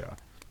Asia.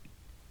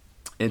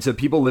 And so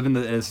people live in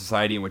a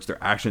society in which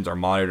their actions are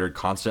monitored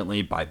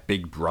constantly by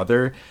Big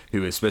Brother,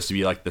 who is supposed to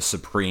be like the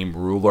supreme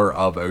ruler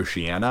of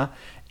Oceania,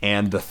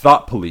 and the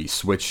Thought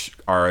Police, which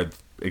are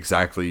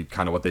exactly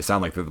kind of what they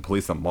sound like. They're the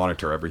police that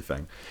monitor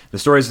everything. The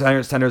story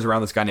centers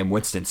around this guy named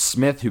Winston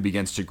Smith, who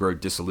begins to grow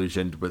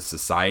disillusioned with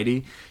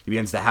society. He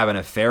begins to have an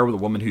affair with a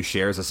woman who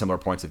shares a similar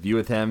points of view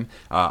with him.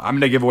 I'm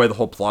going to give away the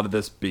whole plot of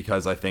this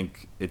because I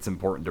think it's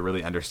important to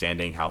really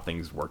understanding how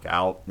things work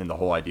out and the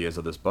whole ideas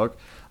of this book.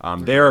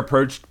 They are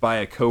approached by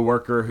a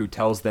co-worker who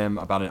tells them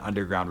about an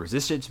underground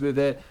resistance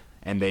movement,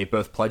 and they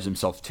both pledge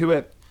themselves to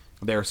it.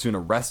 They are soon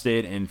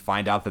arrested and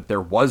find out that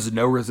there was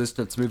no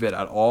resistance movement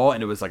at all,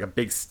 and it was like a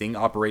big sting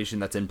operation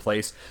that's in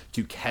place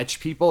to catch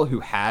people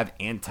who have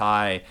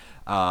anti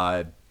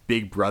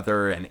Big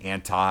Brother and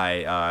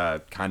anti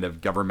kind of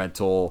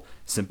governmental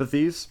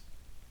sympathies.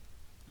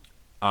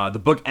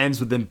 The book ends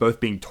with them both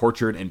being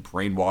tortured and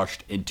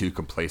brainwashed into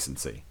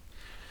complacency.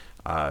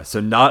 So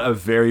not a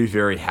very,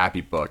 very happy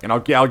book. And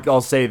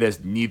I'll say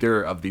this,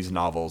 neither of these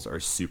novels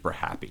are super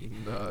happy.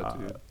 No,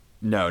 dude.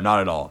 No, not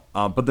at all.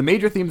 But the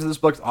major themes of this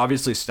book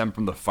obviously stem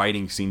from the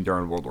fighting scene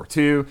during World War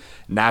II,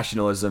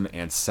 nationalism,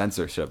 and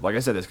censorship. Like I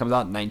said, this comes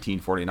out in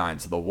 1949,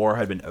 so the war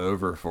had been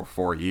over for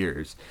 4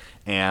 years.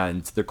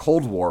 And the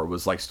Cold War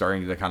was like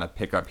starting to kind of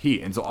pick up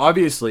heat. And so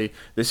obviously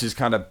this is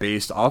kind of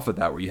based off of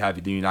that, where you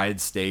have the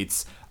United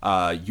States,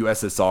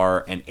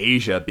 USSR, and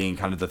Asia being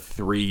kind of the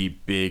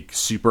three big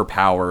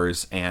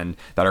superpowers and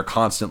that are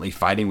constantly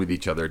fighting with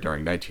each other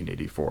during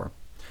 1984.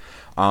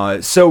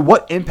 So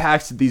what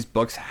impacts did these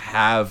books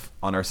have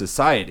on our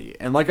society?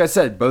 And like I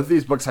said, both of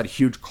these books had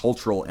huge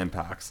cultural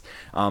impacts.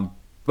 Both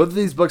of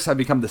these books have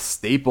become the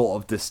staple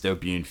of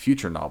dystopian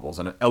future novels,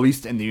 and at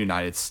least in the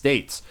United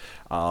States.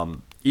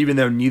 Even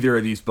though neither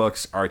of these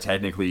books are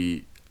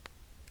technically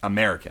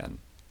American.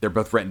 They're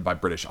both written by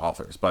British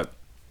authors, but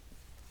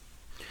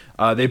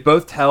they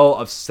both tell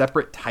of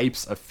separate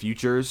types of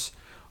futures.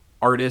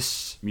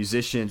 Artists,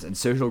 musicians, and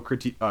social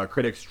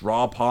critics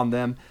draw upon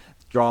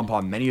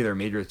many of their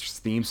major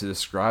themes to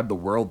describe the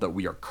world that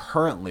we are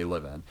currently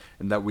living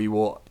and that we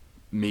will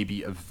maybe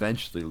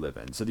eventually live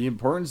in. So the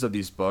importance of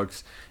these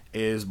books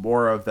is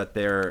more of that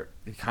they're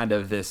kind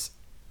of this,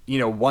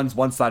 one's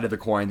one side of the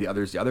coin, the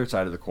other's the other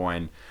side of the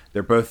coin.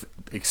 They're both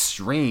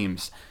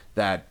extremes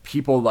that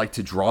people like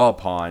to draw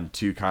upon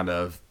to kind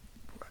of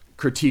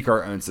critique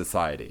our own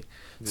society.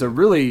 Yeah. So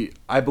really,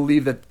 I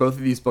believe that both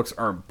of these books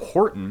are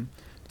important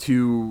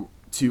to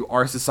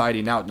our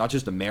society now, not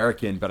just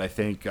American, but I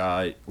think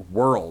the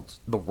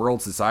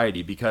world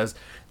society, because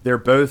they're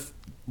both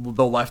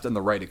the left and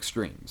the right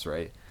extremes,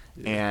 right?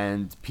 Yeah.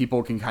 And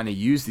people can kind of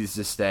use these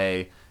to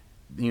say,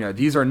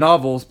 these are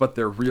novels, but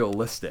they're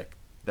realistic,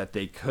 that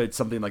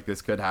something like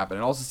this could happen.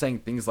 And also saying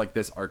things like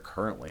this are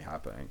currently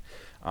happening.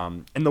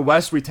 In the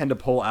West, we tend to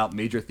pull out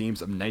major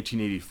themes of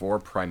 1984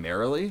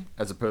 primarily,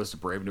 as opposed to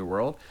Brave New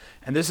World.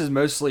 And this is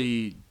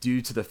mostly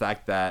due to the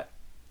fact that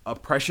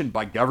oppression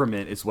by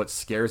government is what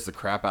scares the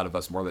crap out of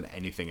us more than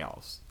anything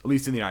else, at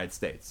least in the United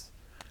States.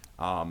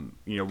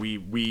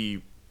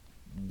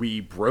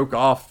 We broke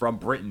off from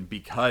Britain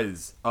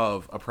because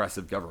of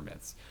oppressive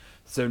governments.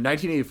 So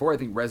 1984, I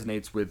think,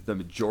 resonates with the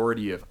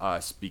majority of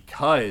us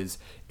because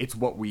it's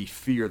what we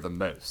fear the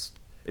most,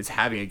 is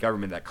having a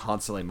government that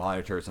constantly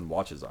monitors and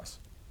watches us.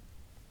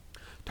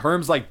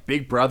 Terms like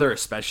Big Brother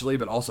especially,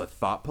 but also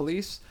thought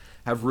police,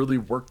 have really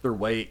worked their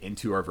way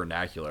into our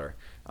vernacular.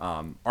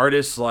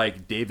 Artists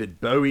like David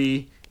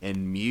Bowie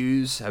and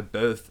Muse have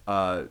both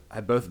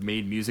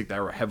made music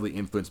that were heavily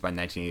influenced by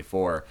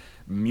 1984.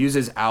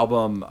 Muse's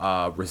album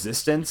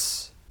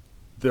Resistance,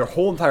 their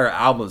whole entire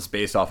album is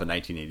based off of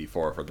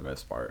 1984 for the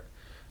most part.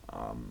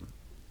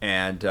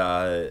 And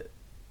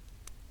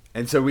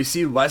so we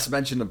see less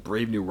mention of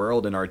Brave New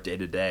World in our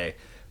day-to-day,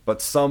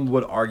 but some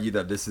would argue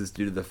that this is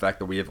due to the fact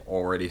that we have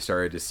already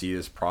started to see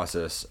this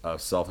process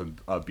of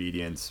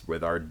self-obedience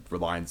with our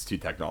reliance to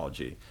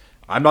technology.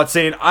 I'm not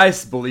saying I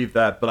believe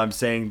that, but I'm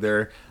saying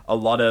a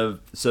lot of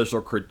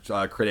social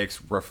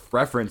critics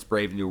reference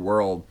Brave New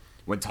World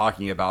when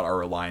talking about our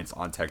reliance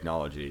on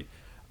technology.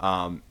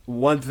 One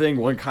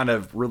kind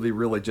of really,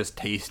 really just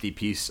tasty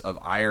piece of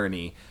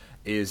irony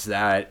is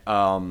that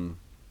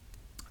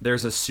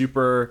there's a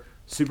Super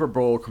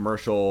Bowl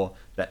commercial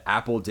that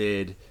Apple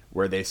did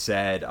where they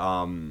said,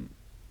 oh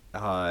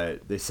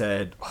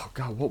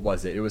God, what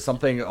was it? It was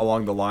something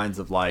along the lines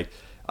of like,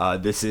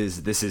 this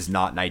is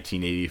not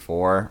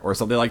 1984 or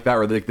something like that,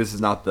 or like this is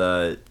not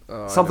the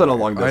something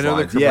along those lines. I know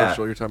the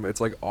commercial you're talking about.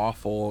 It's like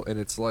awful, and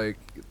it's like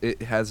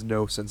it has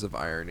no sense of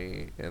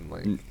irony, and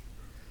like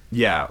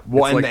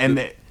well,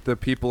 the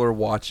people are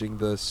watching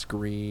the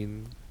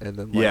screen, and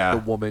then like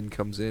the woman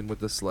comes in with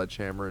the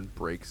sledgehammer and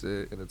breaks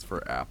it, and it's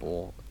for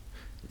Apple.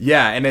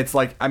 Yeah, and it's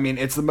like, I mean,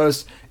 it's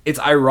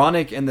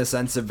ironic in the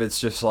sense of it's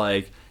just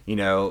like,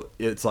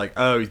 it's like,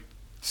 oh,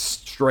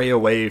 stray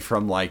away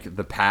from like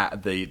the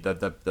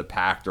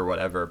pact or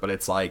whatever, but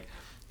it's like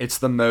it's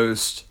the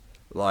most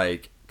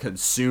like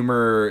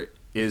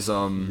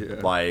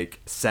consumerism like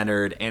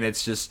centered, and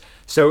it's just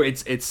so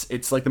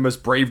it's like the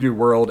most Brave New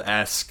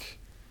World-esque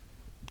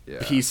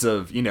piece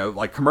of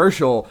like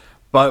commercial,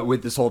 but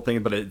with this whole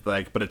thing, but it's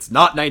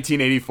not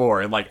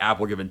 1984, and like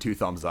Apple giving 2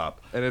 thumbs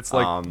up. And it's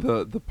like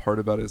the part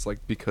about it is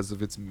like because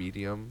of its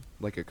medium,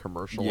 like a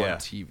commercial on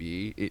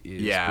TV, it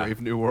is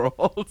Brave New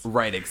World.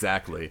 Right,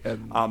 exactly.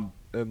 And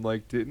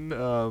like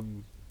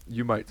didn't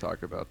you might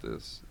talk about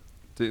this.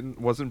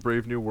 Wasn't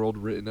Brave New World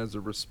written as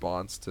a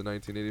response to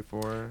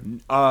 1984?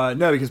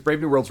 No, because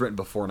Brave New World's written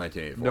before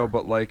 1984. No,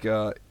 but like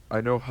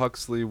I know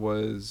Huxley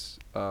was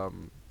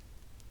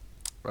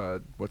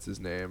what's his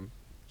name?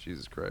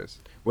 Jesus Christ.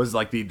 Was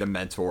like the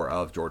mentor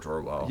of George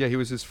Orwell. Yeah, he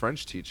was his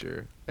French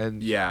teacher.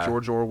 And yeah.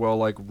 George Orwell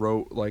like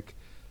wrote like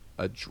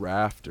a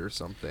draft or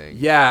something.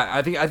 Yeah,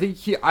 I think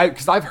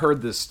because I've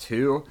heard this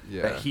too.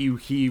 Yeah. That he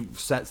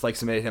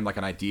submitted him like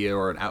an idea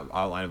or an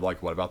outline of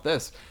like, what about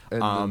this?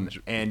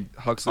 And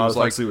Huxley was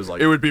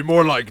like, it would be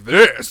more like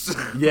this.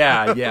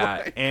 Yeah,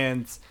 yeah.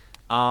 And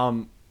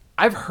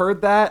I've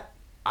heard that.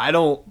 I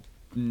don't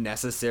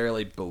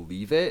necessarily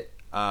believe it.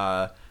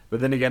 But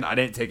then again, I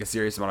didn't take a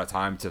serious amount of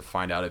time to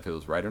find out if it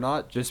was right or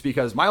not. Just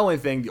because the only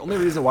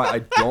reason why I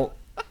don't,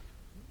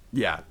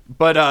 the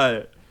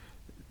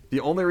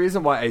only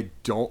reason why I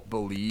don't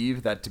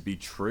believe that to be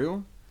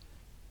true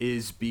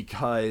is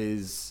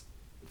because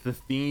the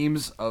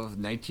themes of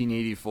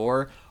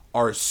 1984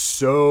 are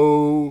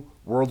so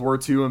World War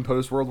II and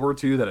post World War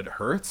II that it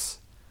hurts.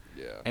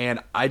 Yeah. And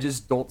I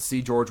just don't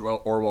see George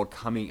Orwell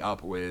coming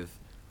up with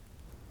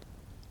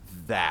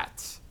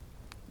that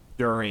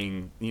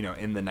during,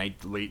 in the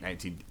late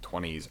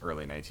 1920s,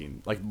 early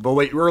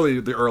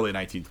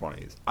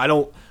 1920s.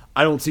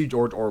 I don't see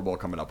George Orwell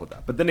coming up with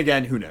that. But then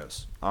again, who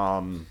knows?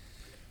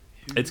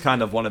 It's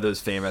kind of one of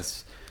those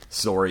famous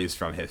stories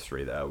from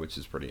history, though, which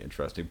is pretty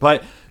interesting.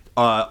 But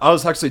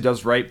Aldous Huxley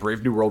does write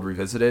Brave New World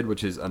Revisited,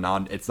 which is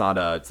it's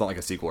not like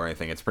a sequel or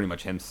anything. It's pretty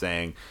much him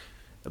saying,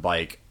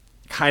 like,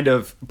 kind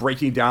of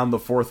breaking down the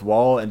fourth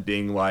wall and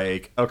being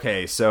like,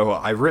 okay, so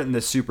I've written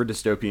this super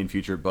dystopian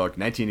future book.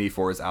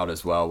 1984 is out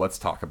as well. Let's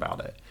talk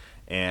about it.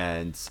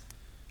 And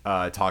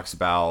talks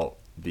about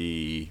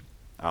the,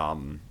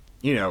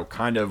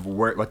 kind of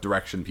what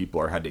direction people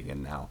are heading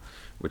in now,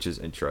 which is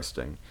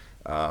interesting.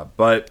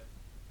 But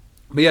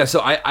yeah, so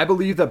I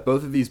believe that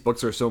both of these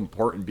books are so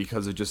important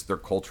because of just their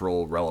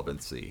cultural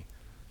relevancy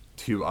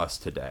to us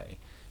today.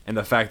 And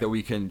the fact that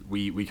we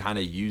kind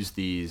of use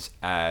these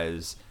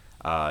as,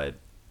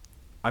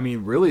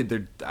 really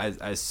they're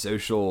as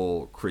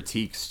social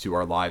critiques to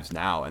our lives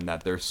now, and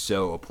that they're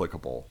so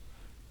applicable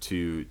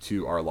to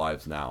our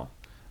lives now.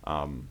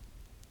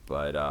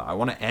 But I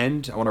want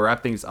to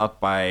wrap things up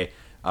by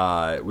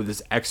with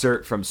this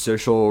excerpt from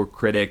social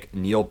critic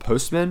Neil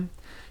Postman,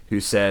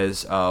 who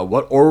says,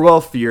 what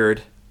Orwell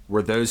feared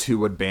were those who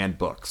would ban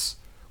books.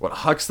 What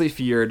Huxley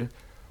feared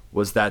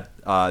was that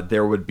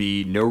there would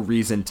be no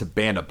reason to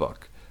ban a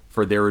book,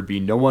 for there would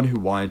be no one who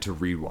wanted to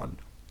read one.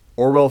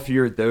 Orwell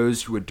feared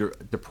those who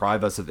would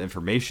deprive us of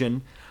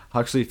information.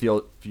 Huxley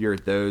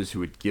feared those who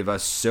would give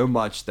us so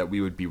much that we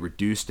would be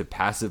reduced to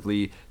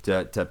passivity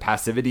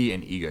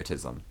and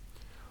egotism.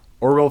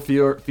 Orwell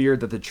feared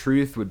that the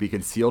truth would be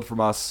concealed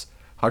from us.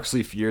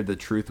 Huxley feared the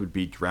truth would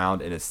be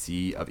drowned in a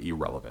sea of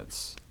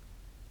irrelevance.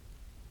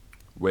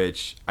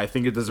 Which I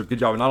think it does a good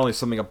job of not only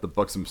summing up the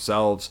books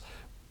themselves,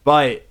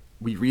 but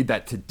we read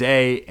that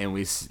today, and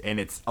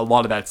it's a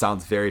lot of that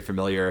sounds very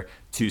familiar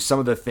to some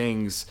of the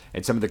things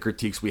and some of the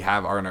critiques we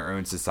have are in our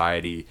own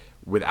society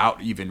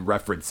without even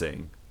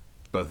referencing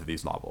both of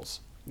these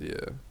novels.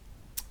 Yeah.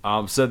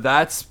 So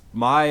that's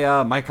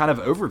my my kind of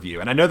overview,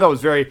 and I know that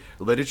was very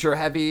literature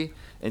heavy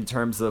in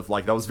terms of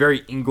like that was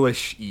very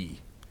English-y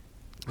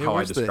how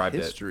I described the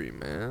history,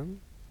 man?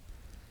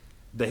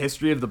 The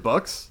history of the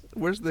books?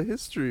 Where's the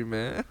history,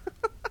 man?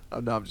 Oh,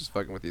 no, I'm just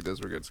fucking with you.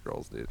 Those were good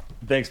scrolls, dude.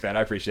 Thanks, man.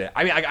 I appreciate it.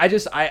 I mean,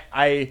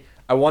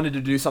 I wanted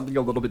to do something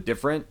a little bit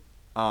different.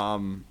 I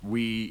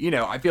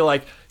feel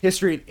like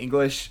history and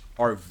English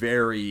are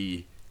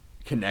very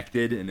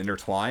connected and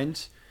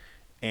intertwined,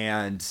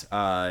 and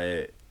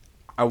I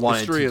wanted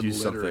history to do and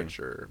something.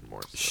 Literature,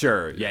 more so.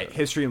 Sure, yeah,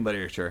 history and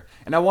literature,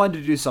 and I wanted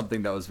to do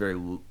something that was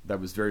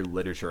very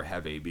literature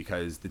heavy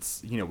because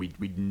it's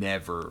we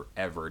never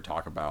ever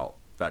talk about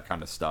that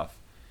kind of stuff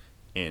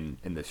in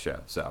this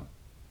show. So,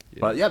 yeah.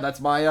 But yeah, that's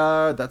my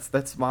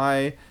that's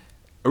my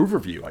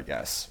overview, I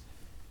guess.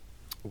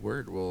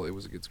 Word. Well, it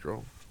was a good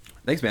scroll.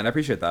 Thanks, man. I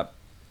appreciate that.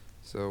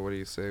 So, what do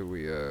you say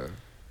we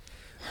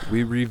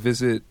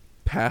revisit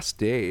past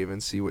Dave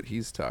and see what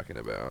he's talking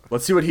about?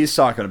 Let's see what he's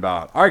talking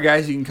about. All right,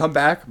 guys, you can come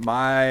back.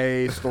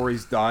 My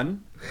story's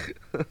done.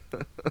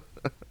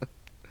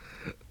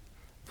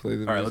 Play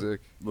the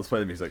music. Let's play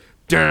the music.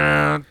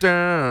 Dun,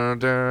 dun,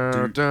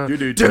 dun,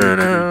 dun,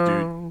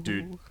 dun.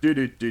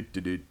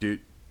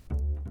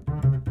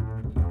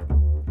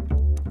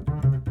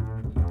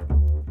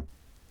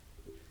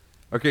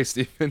 Okay,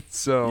 Stephen,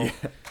 so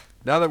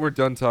now that we're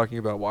done talking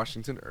about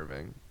Washington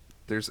Irving,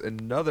 there's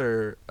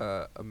another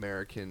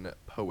American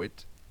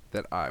poet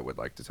that I would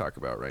like to talk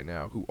about right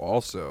now who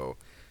also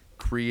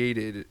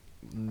created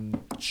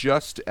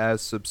just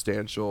as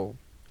substantial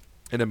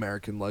an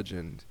American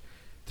legend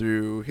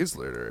through his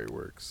literary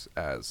works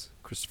as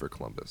Christopher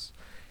Columbus.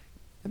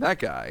 And that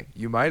guy,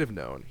 you might have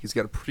known, he's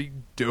got a pretty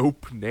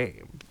dope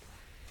name.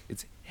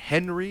 It's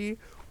Henry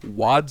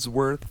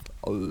Wadsworth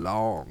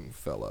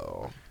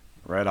Longfellow.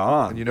 Right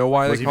on. And you know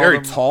why was he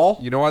very tall?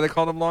 You know why they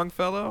called him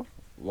Longfellow?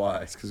 Why?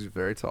 It's because he's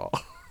very tall.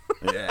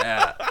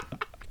 Yeah.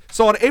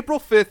 So on April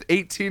 5th,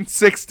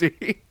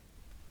 1860,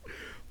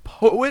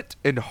 poet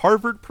and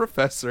Harvard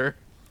professor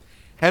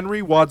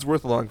Henry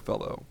Wadsworth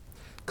Longfellow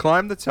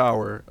climbed the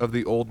tower of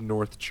the Old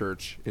North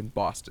Church in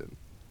Boston.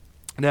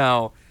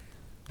 Now,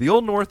 the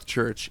Old North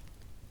Church,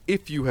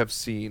 if you have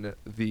seen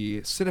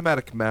the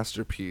cinematic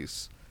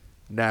masterpiece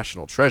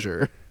National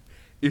Treasure,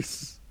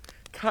 is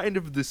kind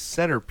of the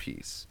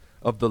centerpiece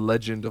of the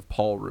legend of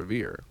Paul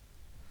Revere.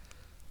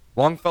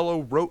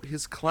 Longfellow wrote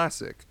his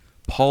classic,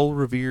 Paul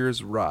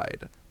Revere's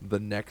Ride, the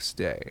next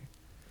day.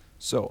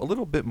 So, a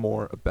little bit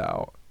more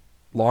about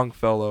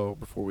Longfellow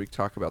before we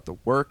talk about the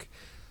work.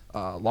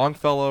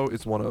 Longfellow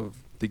is one of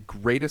the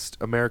greatest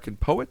American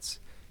poets.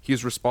 He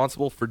is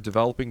responsible for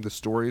developing the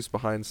stories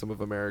behind some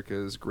of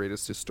America's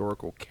greatest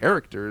historical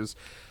characters.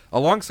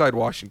 Alongside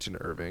Washington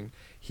Irving,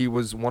 he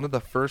was one of the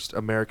first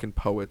American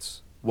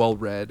poets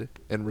well-read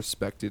and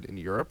respected in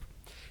Europe.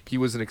 He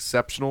was an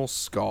exceptional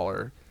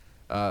scholar,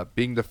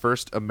 being the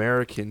first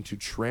American to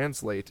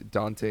translate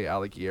Dante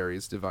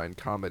Alighieri's Divine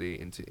Comedy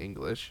into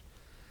English.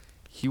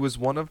 He was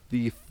one of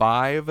the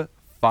 5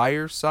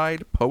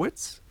 fireside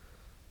poets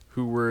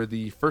who were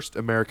the first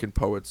American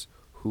poets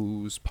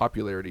whose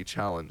popularity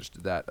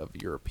challenged that of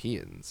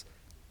Europeans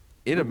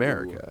in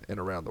America and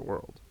around the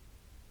world.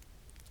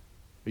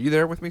 Are you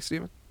there with me,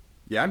 Stephen?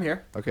 Yeah, I'm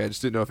here. Okay, I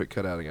just didn't know if it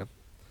cut out again.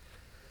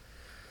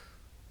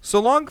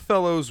 So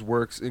Longfellow's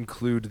works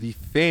include the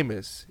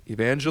famous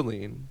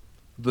Evangeline,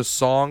 the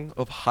Song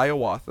of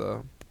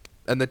Hiawatha,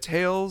 and the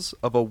Tales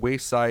of a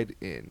Wayside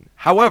Inn.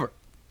 However,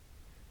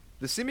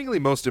 the seemingly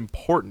most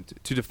important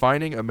to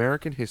defining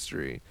American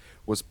history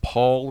was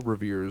Paul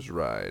Revere's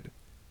Ride.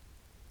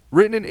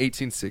 Written in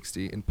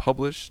 1860 and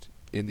published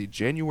in the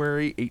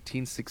January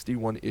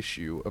 1861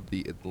 issue of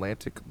the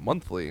Atlantic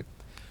Monthly,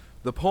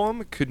 the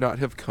poem could not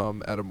have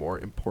come at a more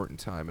important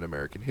time in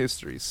American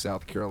history.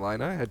 South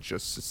Carolina had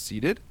just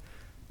seceded.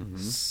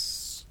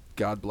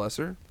 God bless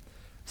her.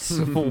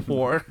 Civil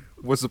War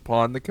was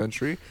upon the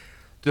country.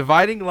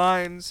 Dividing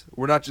lines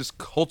were not just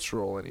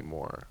cultural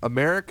anymore.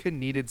 America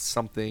needed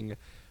something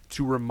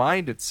to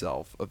remind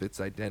itself of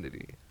its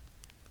identity.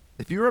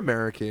 If you're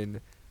American,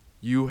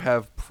 you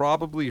have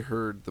probably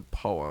heard the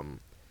poem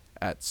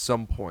at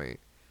some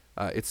point.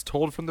 It's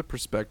told from the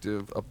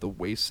perspective of the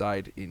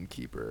wayside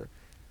innkeeper.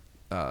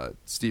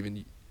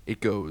 Stephen,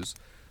 it goes,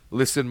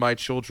 "Listen, my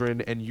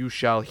children, and you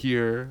shall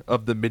hear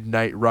of the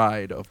midnight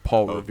ride of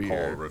Paul Revere."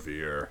 Paul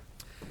Revere.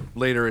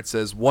 Later it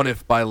says, "One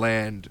if by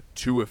land,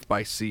 two if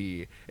by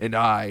sea, and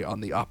I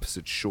on the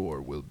opposite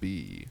shore will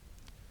be."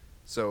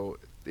 So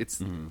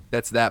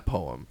that's that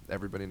poem.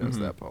 Everybody knows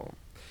that poem.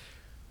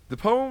 The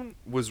poem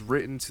was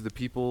written to the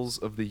peoples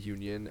of the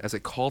Union as a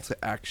call to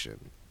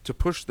action, to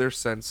push their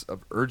sense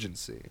of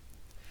urgency.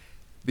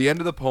 The end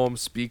of the poem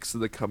speaks of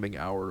the coming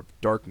hour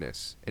of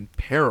darkness and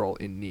peril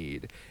in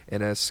need,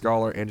 and as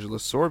scholar Angela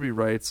Sorby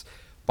writes,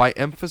 by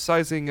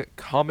emphasizing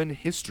common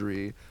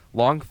history,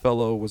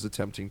 Longfellow was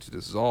attempting to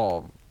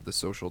dissolve the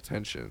social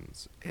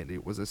tensions, and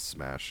it was a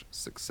smash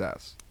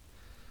success.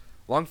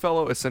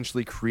 Longfellow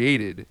essentially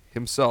created,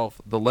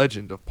 himself, the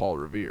legend of Paul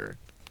Revere.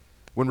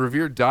 When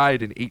Revere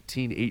died in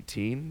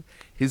 1818,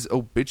 his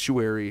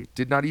obituary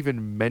did not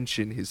even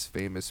mention his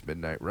famous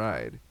midnight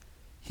ride.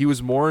 He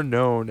was more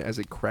known as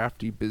a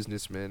crafty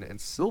businessman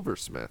and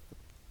silversmith.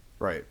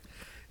 Right.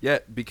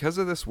 Yet, because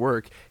of this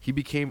work, he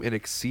became an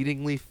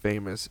exceedingly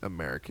famous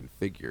American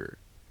figure.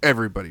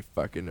 Everybody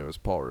fucking knows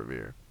Paul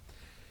Revere.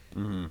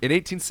 In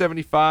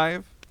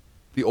 1875,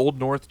 the Old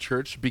North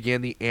Church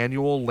began the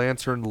annual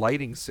lantern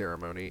lighting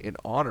ceremony in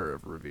honor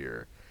of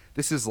Revere.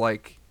 This is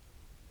like,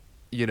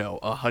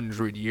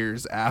 100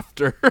 years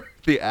after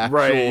the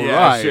actual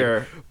ride.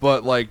 Sure.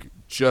 But like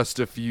just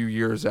a few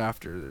years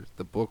after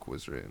the book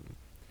was written.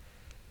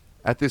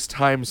 At this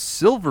time,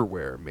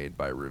 silverware made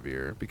by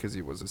Revere, because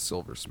he was a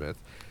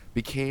silversmith,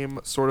 became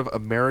sort of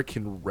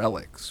American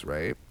relics,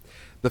 right?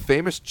 The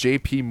famous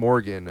J.P.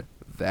 Morgan,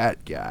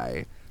 that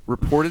guy,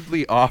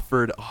 reportedly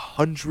offered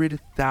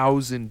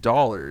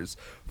 $100,000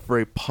 for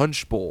a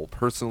punch bowl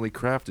personally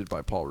crafted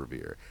by Paul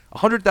Revere.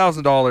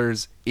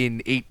 $100,000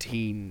 in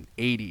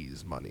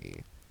 1880s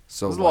money.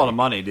 So that's a lot of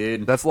money,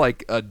 dude. That's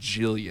like $1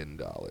 jillion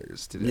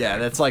today. Yeah,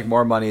 that's like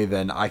more money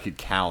than I could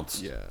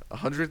count. Yeah,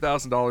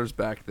 $100,000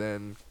 back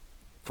then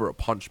for a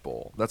punch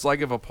bowl. That's like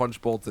if a punch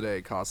bowl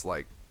today costs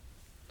like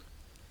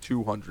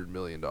 $200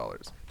 million.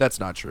 That's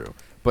not true,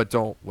 but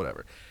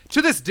whatever.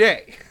 To this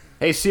day,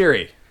 hey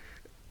Siri,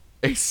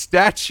 a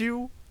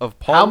statue of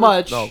Paul. How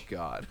much? Oh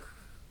God.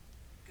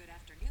 Good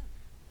afternoon.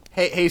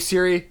 Hey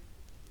Siri.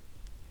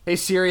 Hey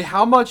Siri,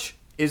 how much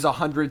is $100,000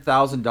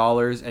 in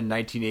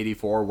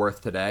 1984 worth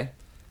today?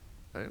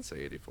 I didn't say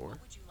 84.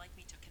 What would you like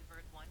me to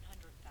convert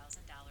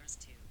 $100,000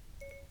 to?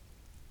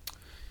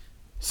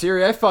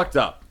 Siri, I fucked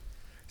up.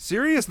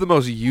 Siri is the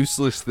most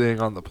useless thing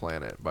on the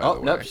planet, by the way.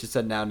 Oh, nope, she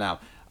said now.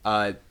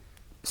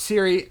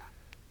 Siri,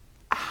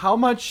 how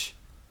much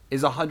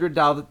is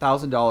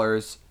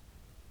 $100,000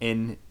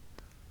 in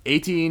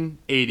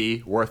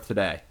 1880 worth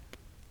today?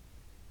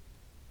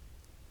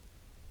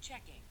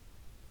 Checking.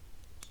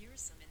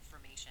 Here's some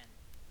information.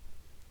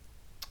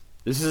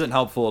 This isn't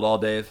helpful at all,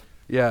 Dave.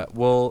 Yeah,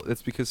 well,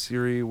 it's because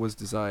Siri was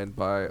designed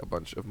by a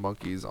bunch of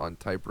monkeys on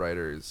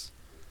typewriters.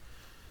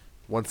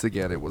 Once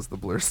again, it was the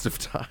blurst of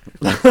time.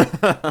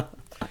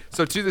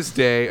 So to this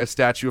day, a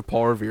statue of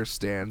Paul Revere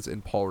stands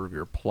in Paul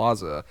Revere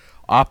Plaza,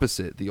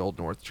 opposite the Old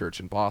North Church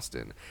in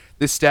Boston.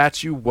 This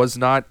statue was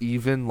not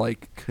even,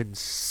 like,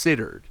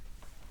 considered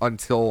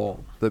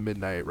until the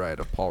Midnight Ride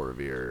of Paul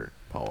Revere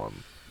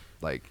poem.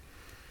 Like,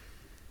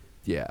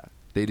 yeah,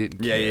 they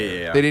didn't care.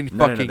 Yeah. They didn't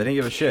No, fucking they didn't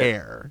give a shit.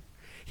 care.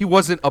 He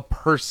wasn't a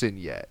person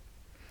yet.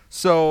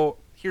 So,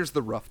 here's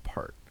the rough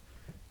part.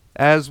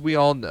 As we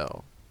all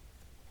know,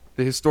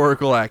 the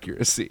historical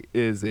accuracy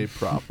is a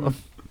problem.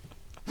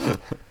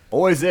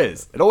 Always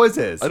is. It always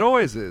is. It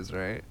always is,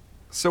 right?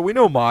 So we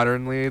know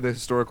modernly the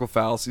historical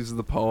fallacies of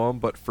the poem,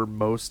 but for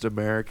most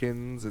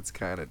Americans, it's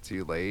kind of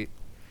too late.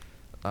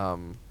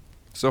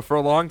 So for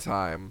a long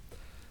time,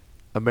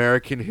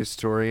 American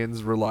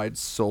historians relied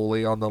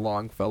solely on the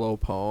Longfellow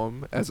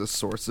poem as a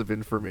source of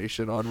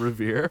information on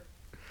Revere.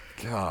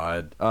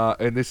 God.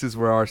 And this is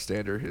where our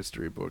standard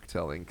history book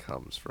telling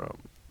comes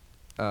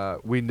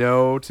from. We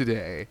know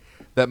today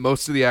that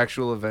most of the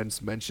actual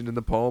events mentioned in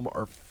the poem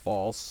are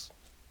false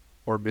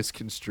or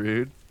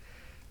misconstrued.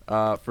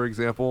 For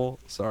example,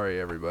 sorry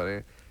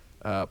everybody,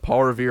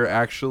 Paul Revere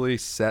actually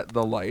set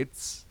the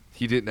lights.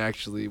 He didn't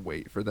actually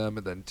wait for them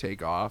and then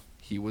take off.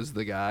 He was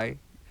the guy.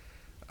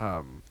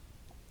 And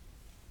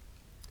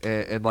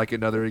like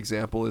another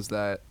example is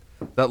that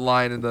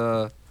line in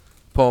the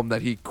poem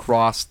that he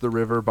crossed the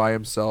river by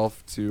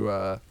himself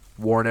to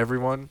warn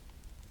everyone.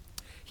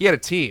 He had a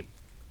team.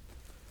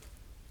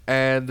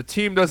 And the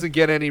team doesn't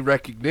get any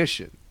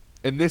recognition.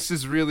 And this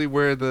is really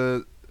where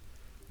the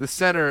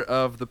center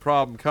of the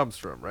problem comes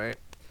from, right?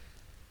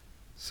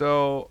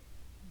 So,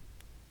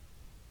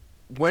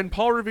 when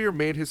Paul Revere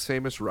made his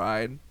famous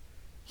ride,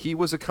 he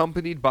was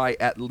accompanied by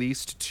at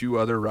least 2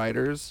 other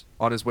riders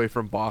on his way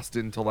from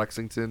Boston to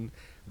Lexington,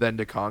 then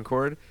to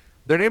Concord.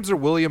 Their names are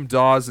William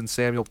Dawes and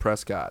Samuel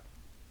Prescott.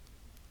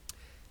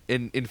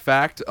 In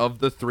fact, of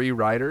the 3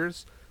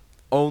 riders,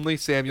 only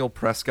Samuel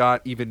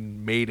Prescott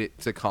even made it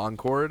to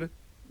Concord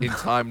in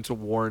time to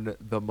warn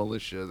the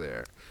militia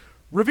there.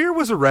 Revere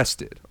was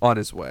arrested on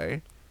his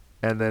way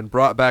and then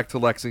brought back to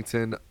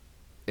Lexington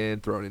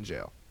and thrown in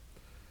jail.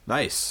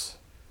 Nice.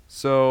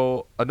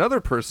 So another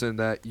person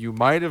that you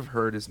might have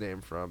heard his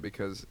name from,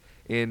 because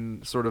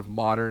in sort of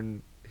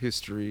modern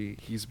history,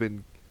 he's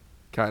been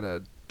kind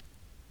of,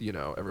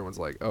 everyone's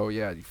like, oh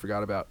yeah, you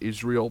forgot about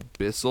Israel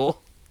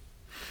Bissell.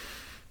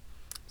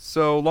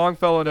 So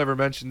Longfellow never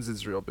mentions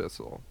Israel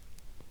Bissell.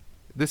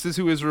 This is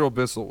who Israel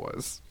Bissell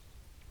was.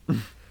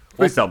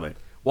 Please tell me.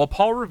 While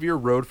Paul Revere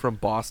rode from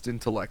Boston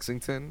to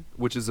Lexington,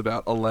 which is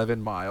about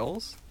 11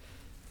 miles,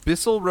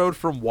 Bissell rode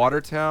from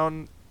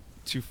Watertown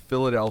to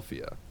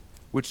Philadelphia,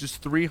 which is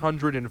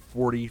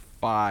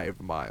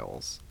 345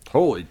 miles.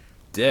 Holy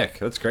dick.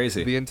 That's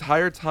crazy. The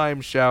entire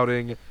time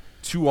shouting,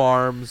 "To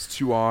arms,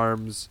 to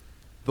arms,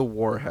 the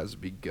war has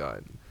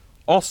begun."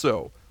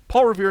 Also,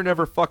 Paul Revere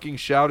never fucking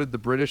shouted the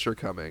British are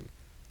coming,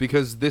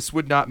 because this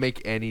would not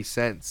make any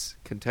sense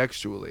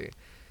contextually.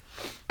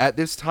 At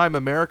this time,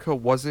 America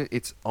wasn't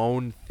its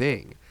own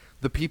thing.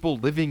 The people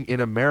living in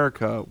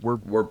America were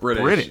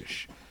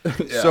British.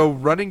 Yeah. So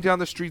running down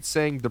the street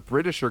saying the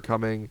British are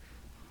coming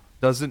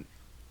doesn't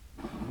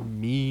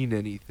mean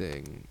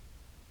anything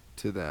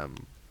to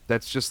them.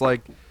 That's just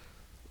like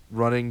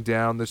running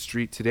down the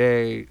street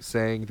today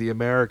saying the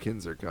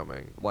Americans are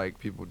coming. Like,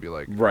 people would be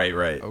like, Right.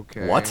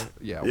 okay. What?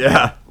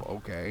 Yeah.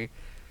 Okay.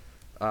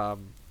 But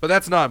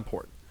that's not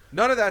important.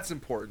 None of that's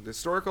important.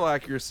 Historical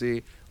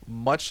accuracy,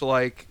 much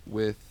like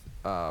with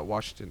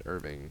Washington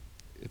Irving,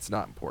 it's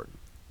not important.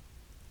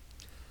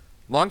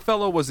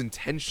 Longfellow was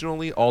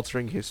intentionally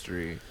altering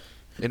history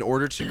in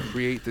order to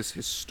create this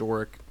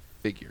historic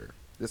figure,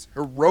 this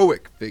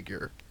heroic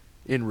figure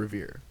in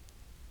Revere.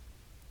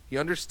 He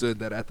understood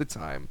that at the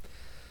time,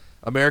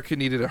 America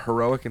needed a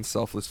heroic and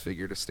selfless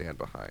figure to stand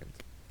behind.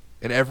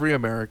 And every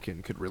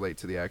American could relate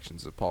to the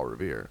actions of Paul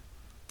Revere.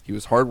 He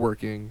was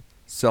hardworking,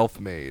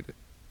 self-made,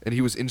 and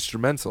he was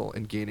instrumental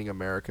in gaining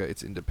America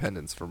its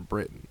independence from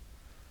Britain.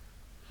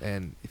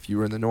 And if you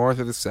were in the North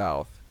or the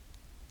South,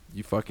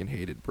 you fucking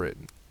hated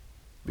Britain.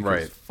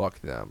 Because Right.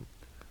 fuck them.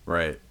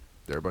 Right.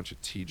 They're a bunch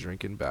of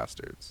tea-drinking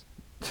bastards.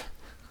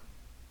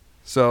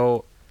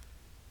 So,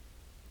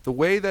 the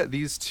way that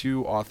these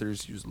 2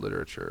 authors use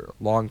literature,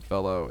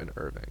 Longfellow and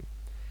Irving,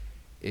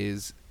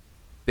 is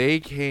they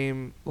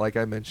came, like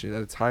I mentioned,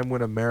 at a time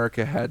when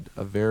America had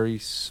a very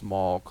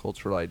small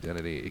cultural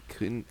identity. It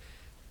couldn't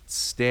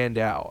stand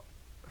out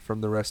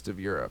from the rest of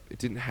Europe. It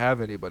didn't have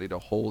anybody to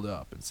hold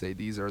up and say,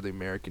 these are the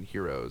American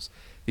heroes.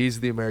 These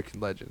are the American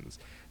legends.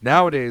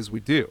 Nowadays, we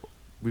do.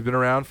 We've been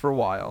around for a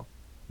while.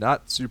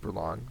 Not super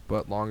long,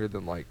 but longer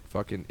than, like,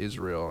 fucking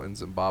Israel and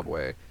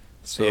Zimbabwe.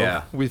 So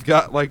Yeah. we've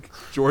got like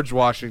George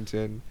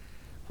Washington,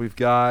 we've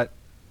got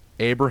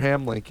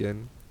Abraham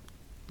Lincoln,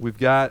 we've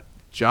got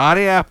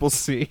Johnny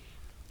Appleseed,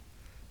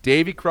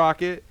 Davy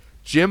Crockett,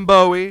 Jim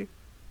Bowie.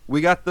 We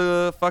got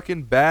the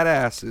fucking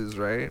badasses,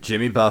 right?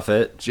 Jimmy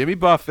Buffett. Jimmy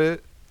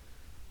Buffett.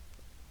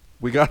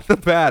 We got the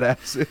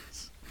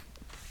badasses.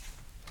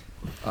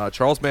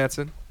 Charles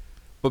Manson.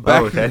 But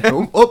back Okay.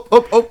 then,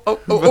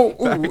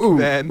 Back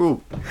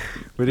then,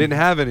 we didn't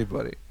have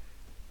anybody.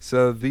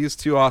 So these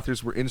two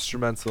authors were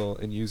instrumental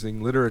in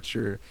using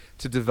literature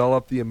to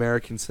develop the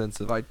American sense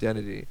of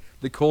identity,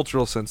 the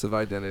cultural sense of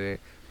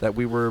identity that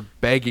we were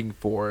begging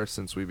for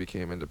since we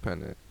became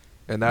independent.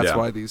 And that's Yeah.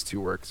 why these two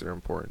works are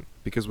important.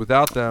 Because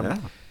without them, Yeah.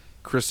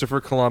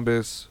 Christopher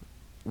Columbus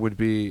would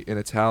be an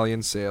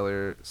Italian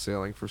sailor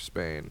sailing for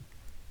Spain.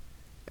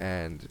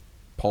 And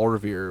Paul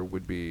Revere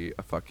would be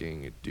a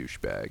fucking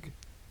douchebag.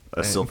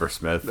 A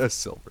silversmith. A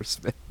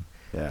silversmith.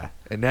 Yeah.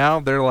 And now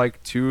they're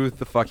like two of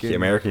the fucking The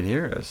American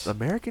heroes.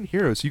 American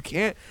heroes. You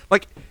can't,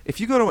 like, if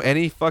you go to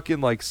any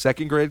fucking like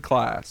second grade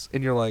class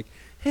and you're like,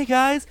 hey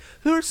guys,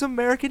 who are some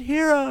American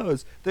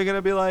heroes? They're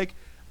gonna be like,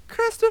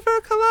 Christopher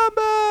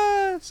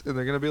Columbus, and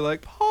they're gonna be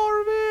like Paul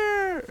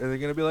Revere, and they're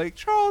gonna be like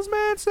Charles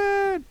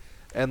Manson,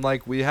 and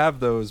like we have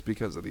those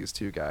because of these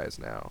two guys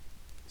now,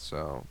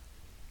 so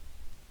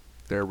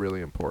they're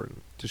really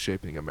important to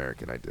shaping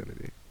American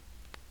identity.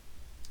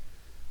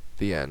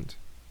 The end.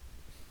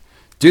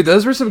 Dude,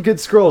 those were some good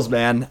scrolls,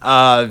 man.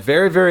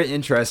 Very, very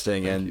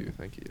interesting,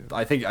 Thank you.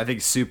 I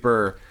think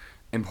super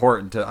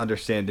important to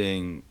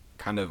understanding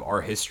kind of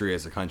our history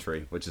as a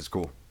country, which is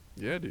cool.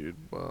 Yeah, dude.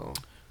 Well,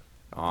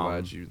 Um,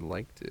 glad you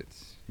liked it.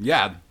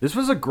 Yeah, this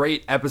was a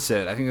great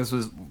episode. I think this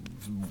was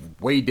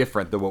way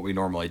different than what we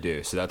normally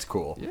do, so that's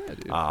cool. Yeah,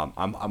 dude.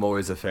 I'm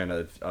always a fan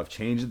of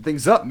changing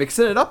things up,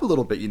 mixing it up a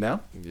little bit, you know.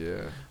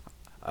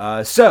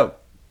 Yeah. So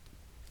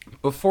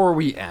before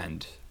we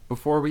end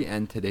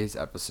today's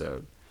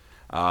episode,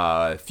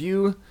 a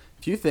few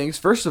things.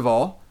 First of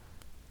all,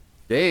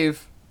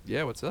 Dave,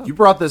 Yeah. What's up? you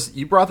brought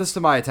this to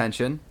my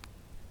attention.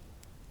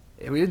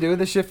 We've been doing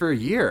this shit for a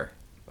year.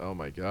 Oh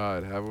my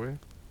God, have we?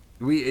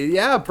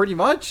 Yeah, pretty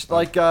much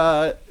like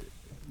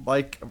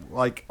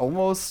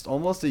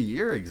almost a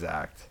year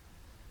exact,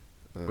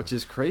 which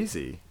is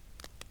crazy.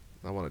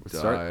 I want We to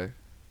start- die.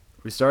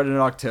 We started in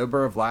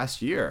October of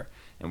last year,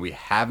 and we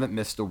haven't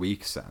missed a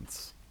week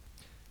since.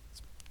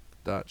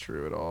 Not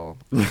true at all.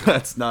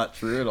 That's not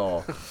true at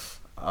all.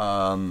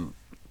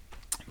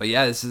 But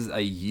yeah, this is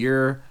a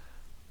year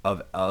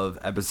of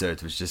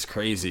episodes, which is just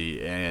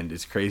crazy, and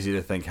it's crazy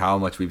to think how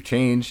much we've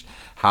changed,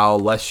 how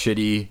less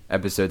shitty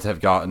episodes have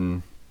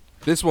gotten.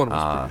 This one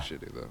was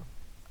pretty shitty, though.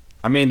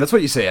 I mean, that's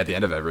what you say at the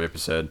end of every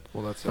episode.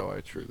 Well, that's how I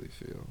truly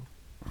feel.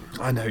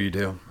 I know you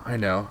do. I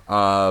know.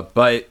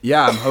 But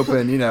yeah, I'm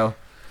hoping,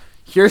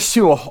 here's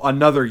to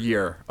another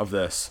year of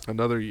this.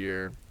 Another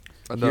year.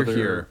 Another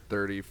here.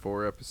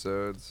 34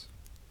 episodes.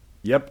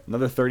 Yep,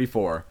 another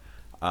 34.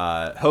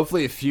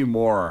 Hopefully a few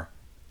more.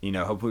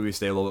 Hopefully we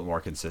stay a little bit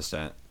more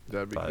consistent.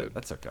 That'd be But good.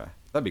 that's okay.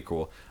 That'd be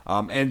cool.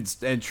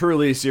 And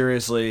truly,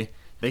 seriously,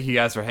 thank you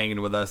guys for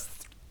hanging with us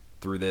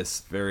through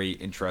this very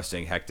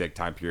interesting, hectic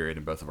time period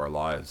in both of our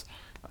lives.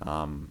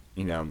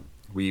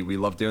 We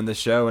love doing this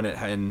show,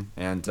 and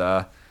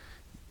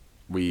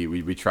we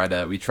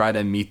try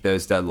to meet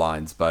those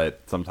deadlines,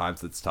 but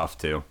sometimes it's tough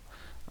too.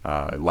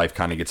 Life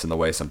kind of gets in the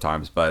way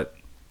sometimes, but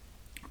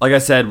like I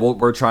said,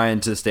 we're trying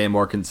to stay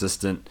more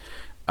consistent.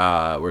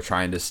 We're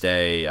trying to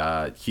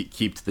stay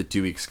keep to the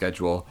 2-week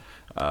schedule.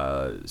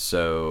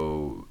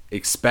 So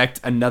expect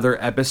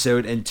another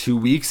episode in 2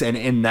 weeks, and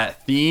in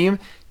that theme,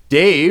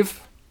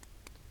 Dave.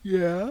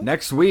 Yeah.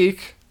 Next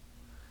week.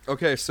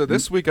 Okay, so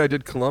this week I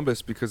did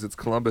Columbus because it's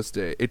Columbus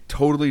Day. It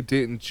totally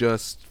didn't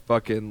just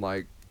fucking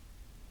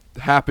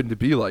happen to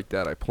be like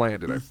that. I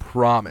planned it. I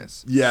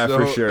promise. Yeah, So,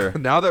 for sure.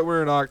 Now that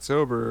we're in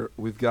October,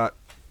 we've got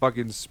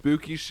fucking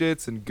spooky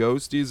shits and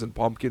ghosties and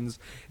pumpkins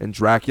and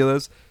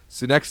Draculas.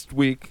 So next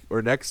week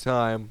or next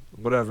time,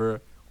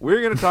 whatever,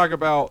 we're gonna talk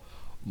about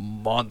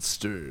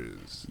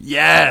monsters.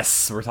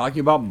 Yes, we're talking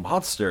about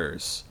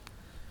monsters.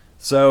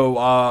 So,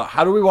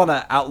 how do we want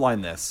to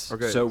outline this?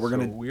 Okay, So we're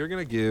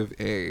gonna give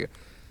a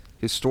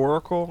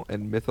historical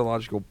and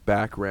mythological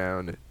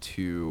background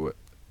to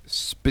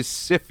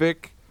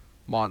specific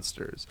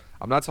monsters.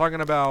 I'm not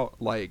talking about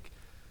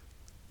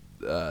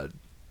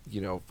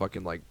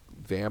fucking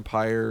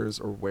vampires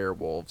or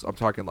werewolves. I'm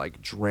talking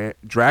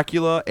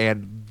Dracula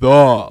and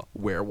the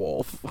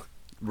werewolf.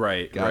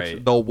 right, Gotcha.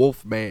 right. The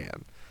Wolf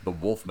Man. The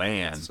Wolf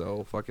Man.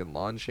 So fucking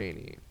Lon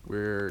Chaney.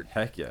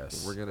 Heck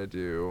yes. We're gonna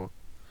do.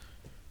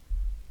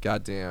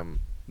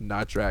 Goddamn,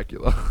 not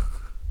Dracula.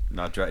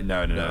 Not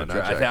no. not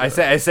Dracula.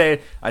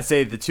 I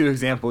say the two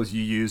examples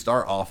you used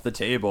are off the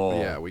table.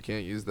 Yeah, we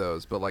can't use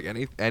those. But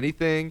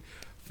anything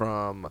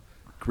from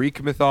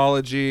Greek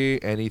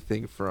mythology,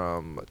 anything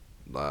from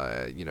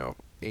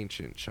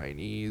ancient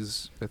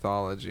Chinese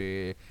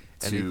mythology,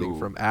 anything To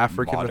from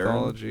African modern.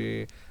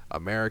 mythology,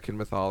 American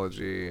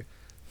mythology,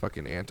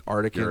 fucking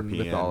Antarctican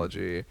European.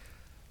 mythology.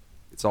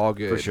 It's all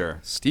good For sure.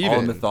 Steven,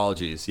 All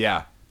mythologies.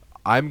 Yeah.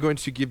 I'm going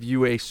to give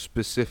you a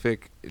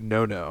specific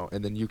no-no,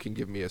 and then you can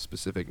give me a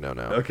specific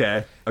no-no.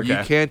 Okay. You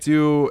can't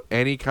do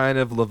any kind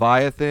of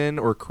Leviathan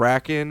or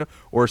Kraken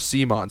or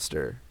sea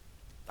monster.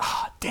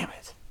 Ah, damn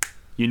it.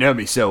 You know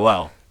me so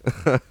well.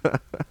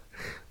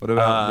 What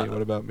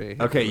about me?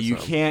 Okay, you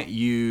can't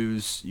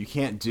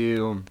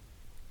do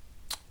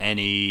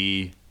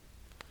any.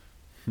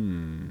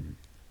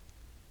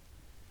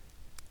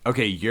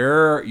 Okay,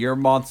 your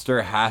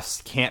monster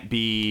can't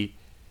be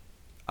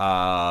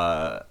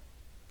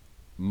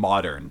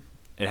modern.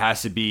 It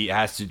has to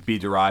be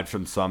derived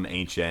from some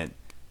ancient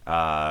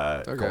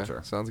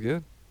culture. Sounds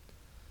good.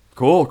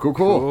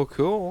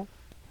 Cool.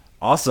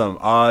 Awesome.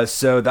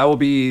 So that will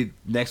be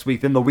next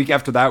week. Then the week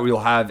after that, we'll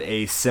have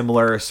a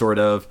similar sort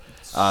of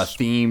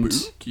themed,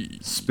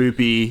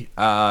 spoopy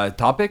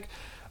topic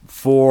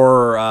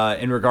for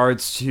in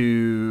regards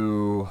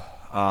to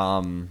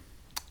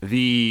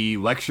the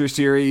lecture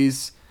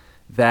series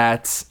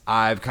that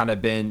I've kind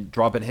of been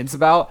dropping hints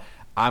about.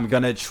 I'm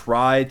going to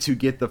try to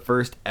get the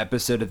first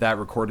episode of that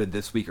recorded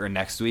this week or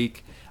next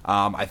week.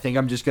 I think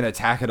I'm just going to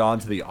tack it on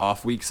to the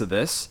off weeks of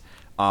this.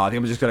 I think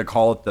I'm just going to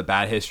call it the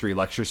Bad History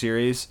Lecture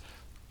Series.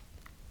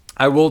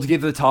 I will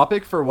give the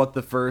topic for what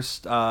the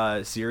first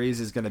series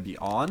is going to be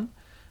on.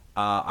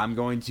 I'm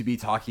going to be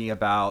talking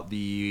about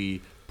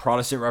the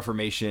Protestant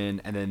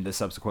Reformation and then the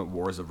subsequent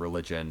wars of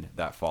religion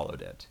that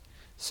followed it.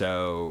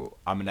 So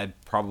I'm going to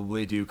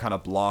probably do kind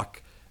of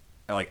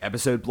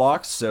episode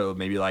blocks. So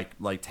maybe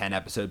like 10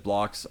 episode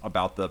blocks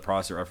about the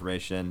Protestant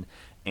Reformation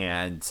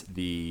and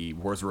the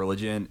wars of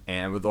religion.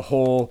 And with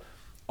all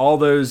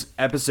those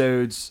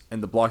episodes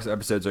and the blocks of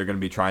episodes are going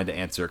to be trying to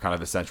answer kind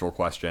of a central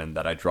question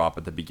that I drop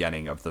at the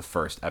beginning of the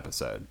first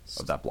episode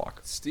of that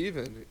block.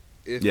 Steven,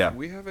 if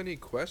we have any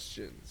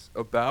questions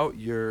about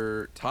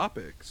your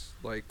topics,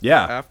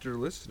 after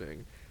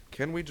listening,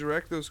 can we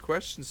direct those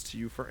questions to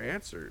you for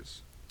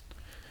answers?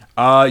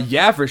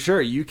 Yeah, for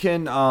sure. You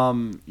can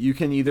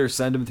either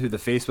send them through the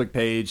Facebook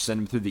page,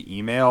 send them through the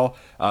email,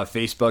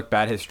 Facebook,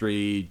 Bad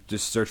History,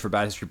 just search for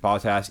Bad History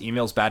Podcast.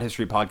 Email's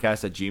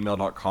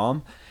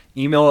badhistorypodcast@gmail.com.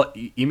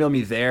 Email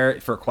me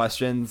there for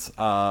questions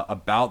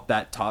about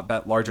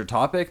that larger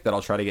topic that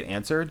I'll try to get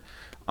answered.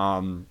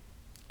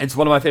 It's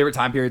one of my favorite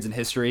time periods in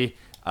history,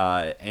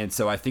 and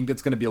so I think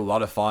that's going to be a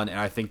lot of fun, and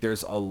I think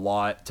there's a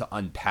lot to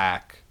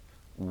unpack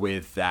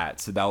with that.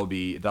 So that'll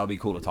be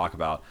cool to talk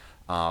about.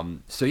 So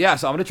I'm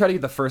going to try to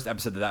get the first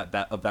episode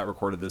of that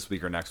recorded this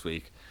week or next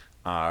week,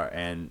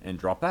 and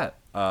drop that.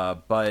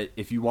 But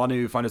if you want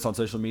to find us on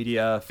social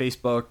media,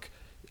 Facebook,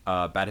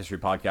 Bad History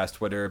Podcast,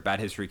 Twitter, Bad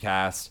History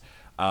Cast.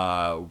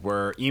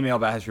 We're email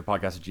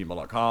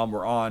badhistorypodcast@gmail.com.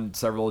 We're on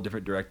several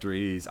different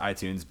directories,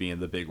 iTunes being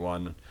the big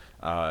one.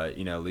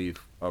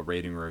 Leave a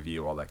rating,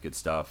 review, all that good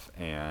stuff.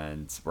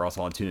 And we're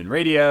also on TuneIn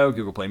Radio,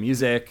 Google Play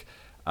Music,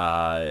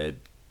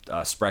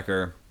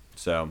 Spreaker,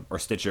 or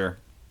Stitcher.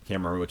 Can't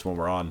remember which one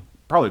we're on.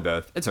 Probably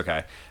both. It's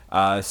okay.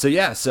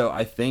 So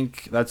I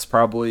think that's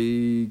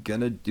probably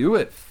gonna do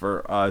it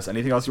for us.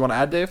 Anything else you want to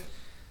add, Dave?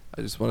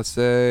 I just want to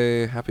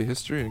say happy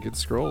history and good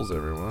scrolls,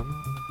 everyone.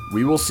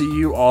 We will see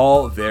you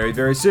all very,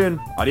 very soon.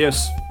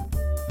 Adios.